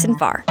by Jason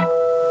Farr.